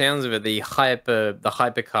by the sounds of it, the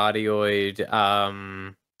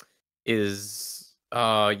hypercardioid is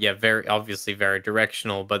very obviously very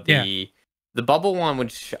directional, but the bubble one,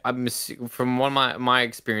 which from one of my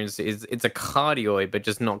experience is it's a cardioid but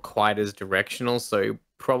just not quite as directional, so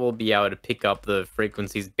probably be able to pick up the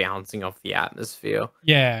frequencies bouncing off the atmosphere,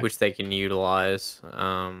 which they can utilize.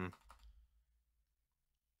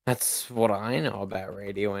 That's what I know about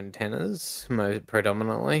radio antennas,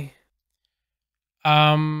 predominantly.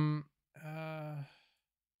 I'm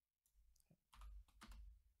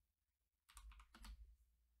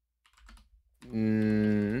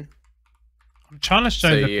trying to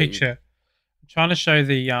show the picture. I'm trying to show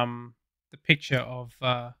the picture of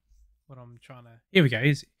what I'm trying to. Here we go.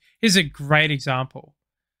 Here's a great example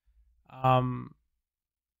of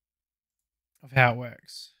how it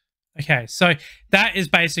works. Okay, so that is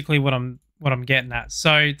basically what I'm getting at.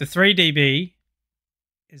 So the 3 dB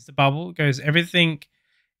is the bubble. It goes everything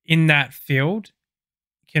in that field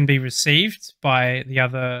can be received by the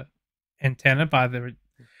other antenna, by the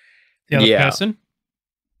other person.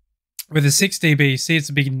 With a 6 dB, see it's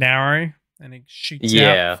a big narrow and it shoots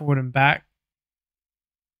out forward and back.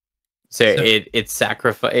 So it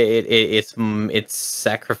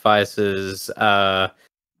sacrifices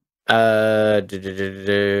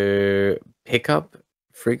pickup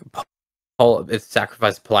it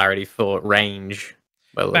sacrifices polarity for range.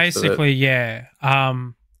 Basically, yeah.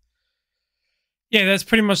 Yeah, that's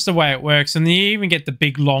pretty much the way it works. And you even get the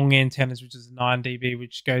big long antennas, which is 9 dB,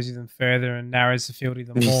 which goes even further and narrows the field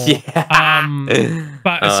even more.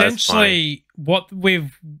 But essentially, what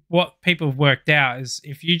people have worked out is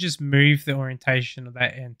if you just move the orientation of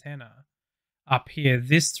that antenna up here,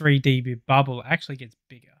 this 3 dB bubble actually gets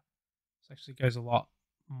bigger. It actually goes a lot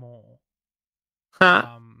more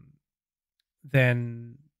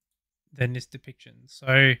than this depiction.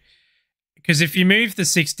 So, because if you move the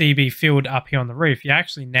 6 dB field up here on the roof, you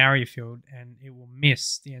actually narrow your field and it will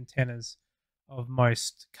miss the antennas of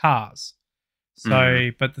most cars. So,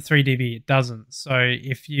 but the 3 dB, it doesn't. So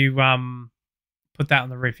if you put that on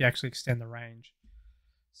the roof, you actually extend the range.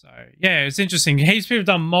 So yeah, it's interesting. Heaps of people have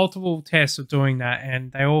done multiple tests of doing that,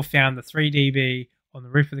 and they all found the 3 dB on the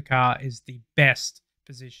roof of the car is the best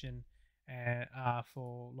position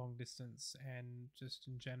for long distance and just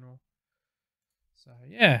in general. So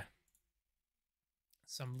yeah,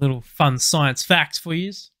 some little fun science facts for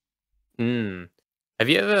you. Have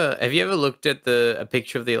you ever looked at a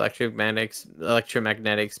picture of the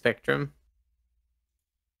electromagnetic spectrum?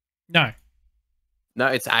 No. No,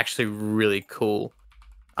 it's actually really cool.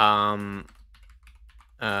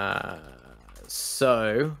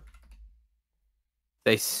 So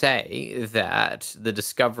they say that the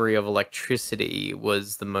discovery of electricity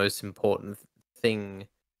was the most important thing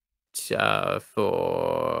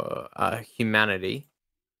for humanity.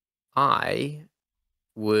 I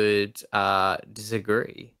would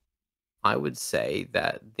disagree. I would say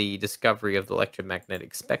that the discovery of the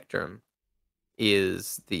electromagnetic spectrum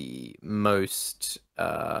is the most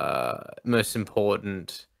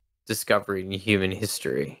important discovery in human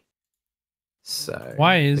history. So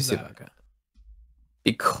why is that?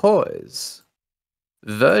 Because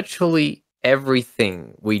virtually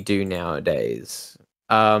everything we do nowadays,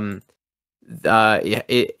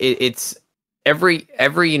 it's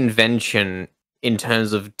every invention in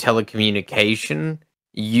terms of telecommunication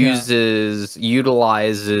utilizes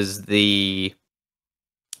the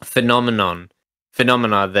phenomena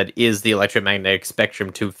that is the electromagnetic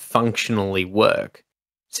spectrum to functionally work.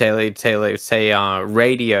 Say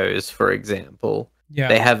radios, for example. Yeah.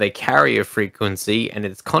 They have a carrier frequency and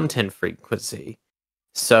its content frequency.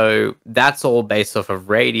 So that's all based off of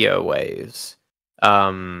radio waves.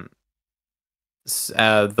 The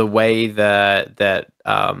way that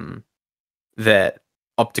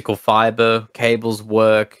optical fiber cables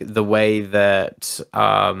work, the way that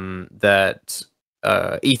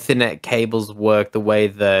Ethernet cables work, the way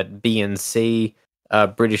that BNC,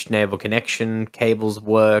 British Naval Connection cables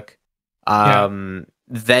work.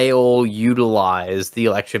 They all utilize the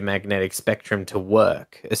electromagnetic spectrum to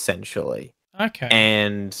work, essentially. Okay.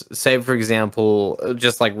 And say, for example,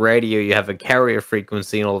 just like radio, you have a carrier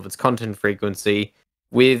frequency and all of its content frequency.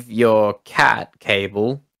 With your CAT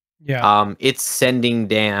cable, it's sending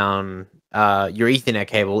down your Ethernet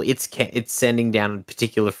cable. It's sending down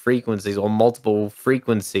particular frequencies or multiple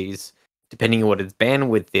frequencies, depending on what its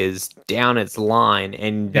bandwidth is, down its line,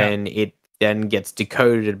 and then it then gets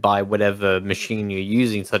decoded by whatever machine you're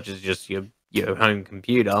using, such as just your home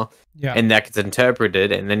computer. And that gets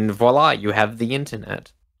interpreted, and then voila, you have the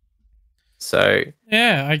internet. So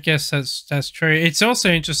yeah, I guess that's true. It's also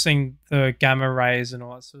interesting, the gamma rays and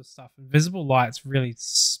all that sort of stuff. Invisible light's really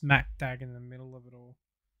smack dab in the middle of it all.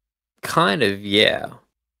 Kind of, yeah.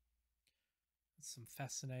 Some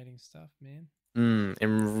fascinating stuff, man.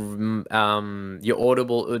 And your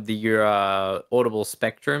audible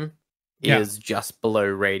spectrum is just below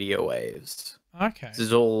radio waves. Okay. This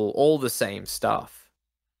is all the same stuff.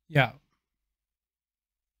 Yeah.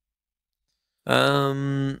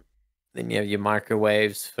 Then you have your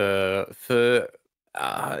microwaves for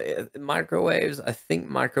microwaves. I think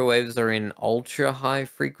microwaves are in ultra high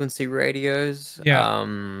frequency radios.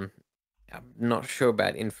 I'm not sure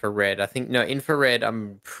about infrared. I think infrared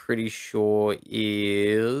I'm pretty sure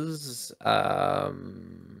is I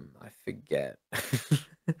forget.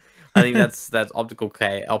 I think that's optical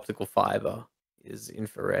fiber is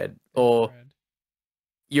infrared. Or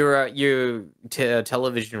your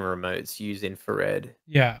television remotes use infrared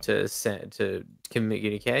to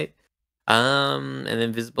communicate. And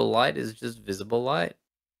then visible light is just visible light.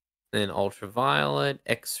 And then ultraviolet,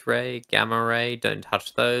 X-ray, gamma ray, don't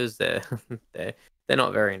touch those. They're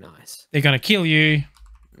not very nice. They're gonna kill you.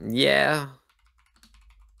 Yeah.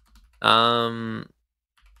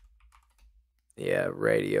 Yeah,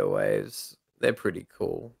 radio waves. They're pretty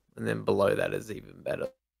cool. And then below that is even better.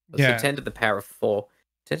 So 10 to the power of 4.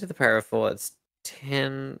 10 to the power of 4, that's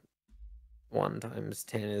 10. 1 times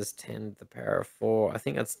 10 is 10 to the power of 4. I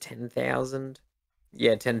think that's 10,000.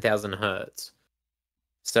 Yeah, 10,000 hertz.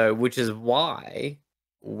 So, which is why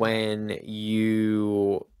when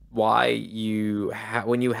you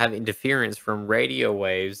have interference from radio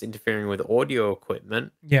waves interfering with audio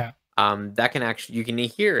equipment, that can actually, you can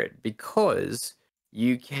hear it because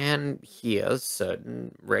you can hear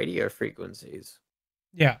certain radio frequencies.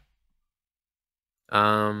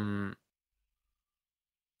 And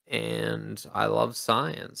I love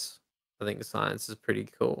science. I think science is pretty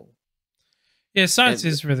cool. Yeah, science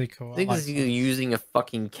is really cool. I think you're using a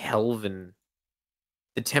fucking Kelvin,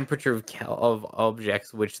 the temperature of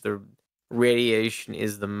objects, which the radiation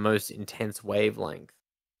is the most intense wavelength.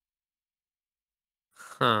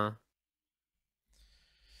 Huh.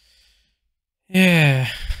 Yeah.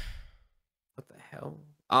 What the hell?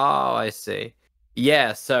 Oh, I see.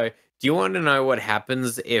 Yeah, so do you want to know what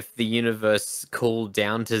happens if the universe cooled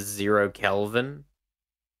down to 0 Kelvin?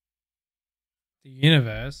 The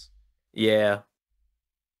universe? Yeah.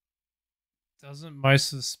 Doesn't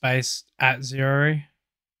most of the space at 0?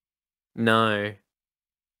 No.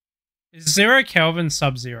 Is 0 Kelvin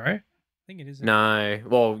sub-zero? I think it is. No.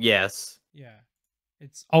 Well, yes. Yeah.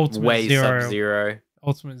 It's ultimate way 0. sub-zero.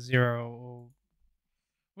 Ultimate 0. Or...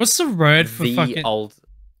 What's the word for fucking...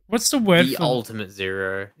 What's the word for... The ultimate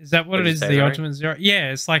 0. Is that what it is? The ultimate 0?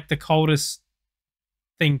 Yeah, it's like the coldest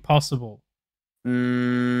thing possible.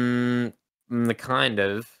 Kind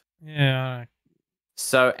of. Yeah.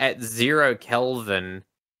 So at 0 Kelvin,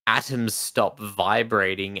 atoms stop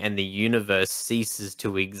vibrating and the universe ceases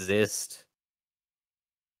to exist.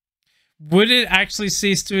 Would it actually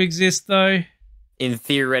cease to exist, though? In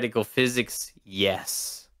theoretical physics,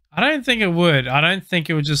 yes. I don't think it would. I don't think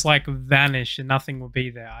it would just, like, vanish and nothing would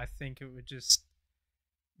be there. I think it would just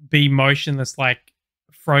be motionless, like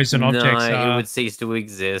frozen objects are. No, it would cease to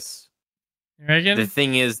exist. You reckon? The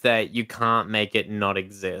thing is that you can't make it not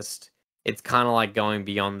exist. It's kind of like going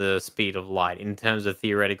beyond the speed of light. In terms of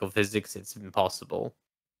theoretical physics, it's impossible.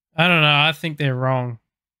 I don't know. I think they're wrong.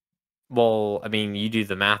 Well, I mean, you do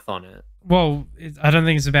the math on it. Well, I don't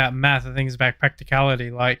think it's about math. I think it's about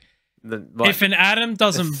practicality. Like, If an atom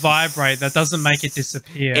doesn't vibrate, that doesn't make it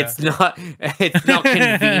disappear. It's not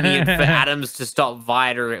convenient for atoms to stop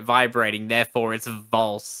vibrating. Therefore, it's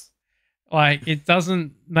false. Like, it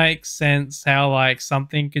doesn't make sense how, like,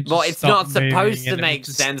 something could just Well, it's stop not supposed to moving and it make would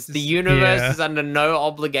just sense. The disappear. universe is under no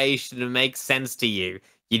obligation to make sense to you.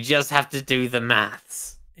 You just have to do the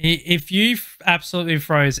maths. If you absolutely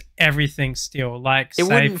froze everything still, like, It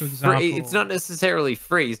say, wouldn't for example... it's not necessarily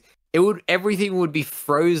freeze. Everything would be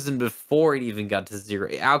frozen before it even got to zero.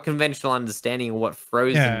 Our conventional understanding of what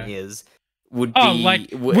frozen is would be like,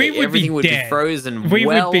 we would everything be would dead. be frozen We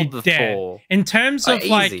well would be before. dead. In terms of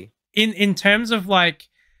like easy. in terms of like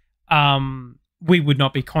we would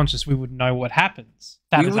not be conscious. We would know what happens.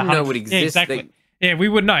 We wouldn't know what exists. Yeah, exactly. Yeah, we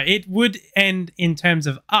would know. It would end in terms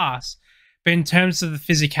of us, but in terms of the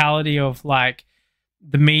physicality of like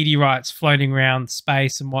the meteorites floating around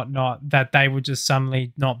space and whatnot, that they would just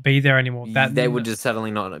suddenly not be there anymore. That they would just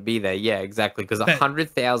suddenly not be there. Yeah, exactly. Because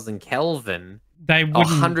 100,000 Kelvin, they wouldn't.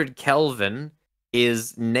 100 Kelvin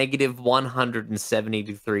is negative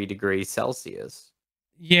 173 degrees Celsius.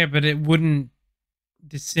 Yeah, but it wouldn't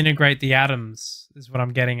disintegrate the atoms. Is what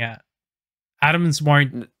I'm getting at. Atoms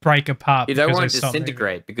won't break apart. They won't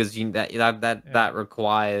disintegrate because that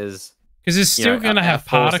requires. Because it's still going to have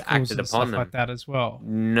particles and stuff them. like that as well.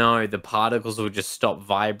 No, the particles would just stop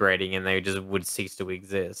vibrating and they just would cease to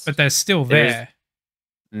exist. But they're still there.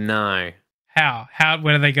 No. How?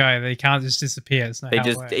 Where do they go? They can't just disappear. It's not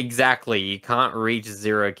exactly. You can't reach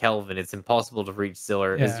 0 Kelvin. It's impossible to reach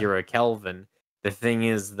 0 Kelvin. The thing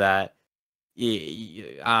is that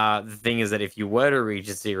if you were to reach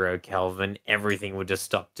 0 Kelvin, everything would just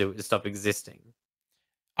stop existing.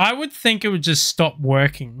 I would think it would just stop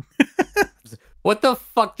working. What the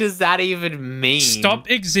fuck does that even mean? Stop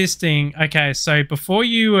existing. Okay, so before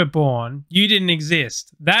you were born, you didn't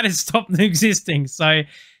exist. That is stopped existing. So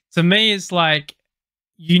to me, it's like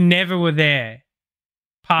you never were there.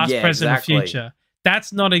 Past, present, and future.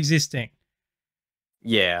 That's not existing.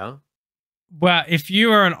 Yeah. Well, if you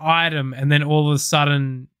were an item and then all of a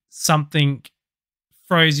sudden something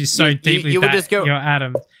froze you so deeply you that would just go, you're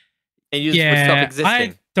atom. And you just would stop existing.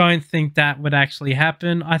 I don't think that would actually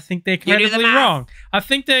happen. I think they're incredibly wrong. I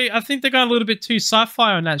think they're going a little bit too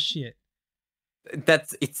sci-fi on that shit.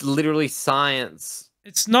 It's literally science.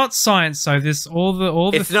 It's not science, though. There's all the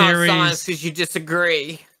theories. It's not science because you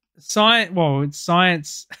disagree. Science. Well, it's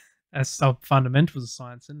science. That's the fundamentals of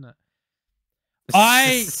science, isn't it?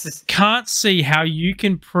 I can't see how you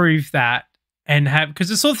can prove that and have,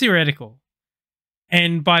 because it's all theoretical.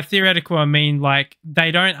 And by theoretical, I mean like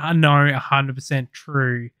they don't know 100%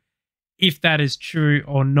 true if that is true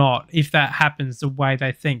or not, if that happens the way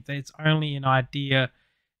they think. That it's only an idea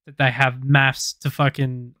that they have maths to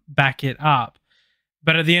fucking back it up.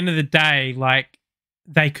 But at the end of the day, like,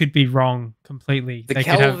 they could be wrong completely. They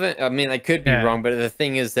could be wrong, but the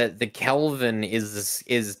thing is that the Kelvin is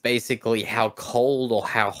basically how cold or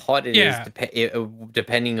how hot it is,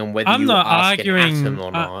 depending on whether you ask an atom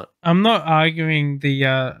or not. I'm not arguing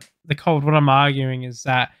the cold. What I'm arguing is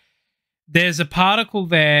that there's a particle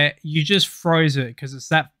there. You just froze it because it's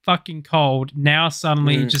that fucking cold. Now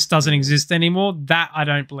suddenly it just doesn't exist anymore. That I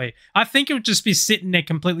don't believe. I think it would just be sitting there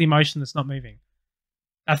completely motionless, not moving.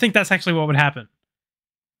 I think that's actually what would happen.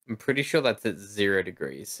 I'm pretty sure that's at 0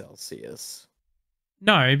 degrees Celsius.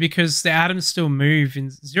 No, because the atoms still move. In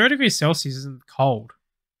 0 degrees Celsius isn't cold.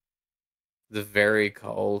 It's very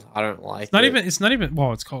cold. I don't like it. It's not even.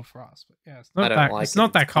 Well, it's cold for us, but yeah, it's not it's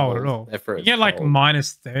not that cold at all. You get like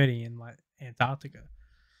minus 30 in like Antarctica.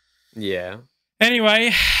 Yeah.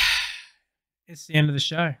 Anyway, it's the end of the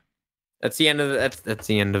show. That's the end of it. That's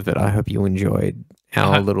the end of it. I hope you enjoyed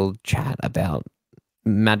our little chat about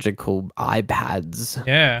magical iPads.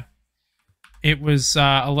 Yeah, it was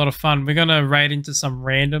a lot of fun. We're gonna raid into some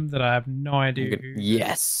random that I have no idea who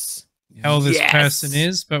hell this person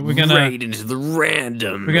is, but we're gonna raid into the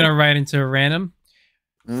random. We're gonna raid into a random.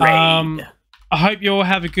 Raid. I hope you all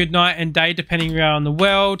have a good night and day, depending where you are in the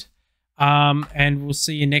world. And we'll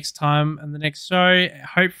see you next time on the next show.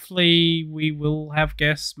 Hopefully, we will have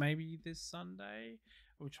guests maybe this Sunday.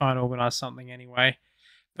 We'll try and organize something anyway.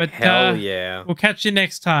 But hell yeah. We'll catch you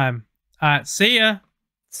next time. See ya.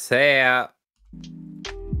 See ya.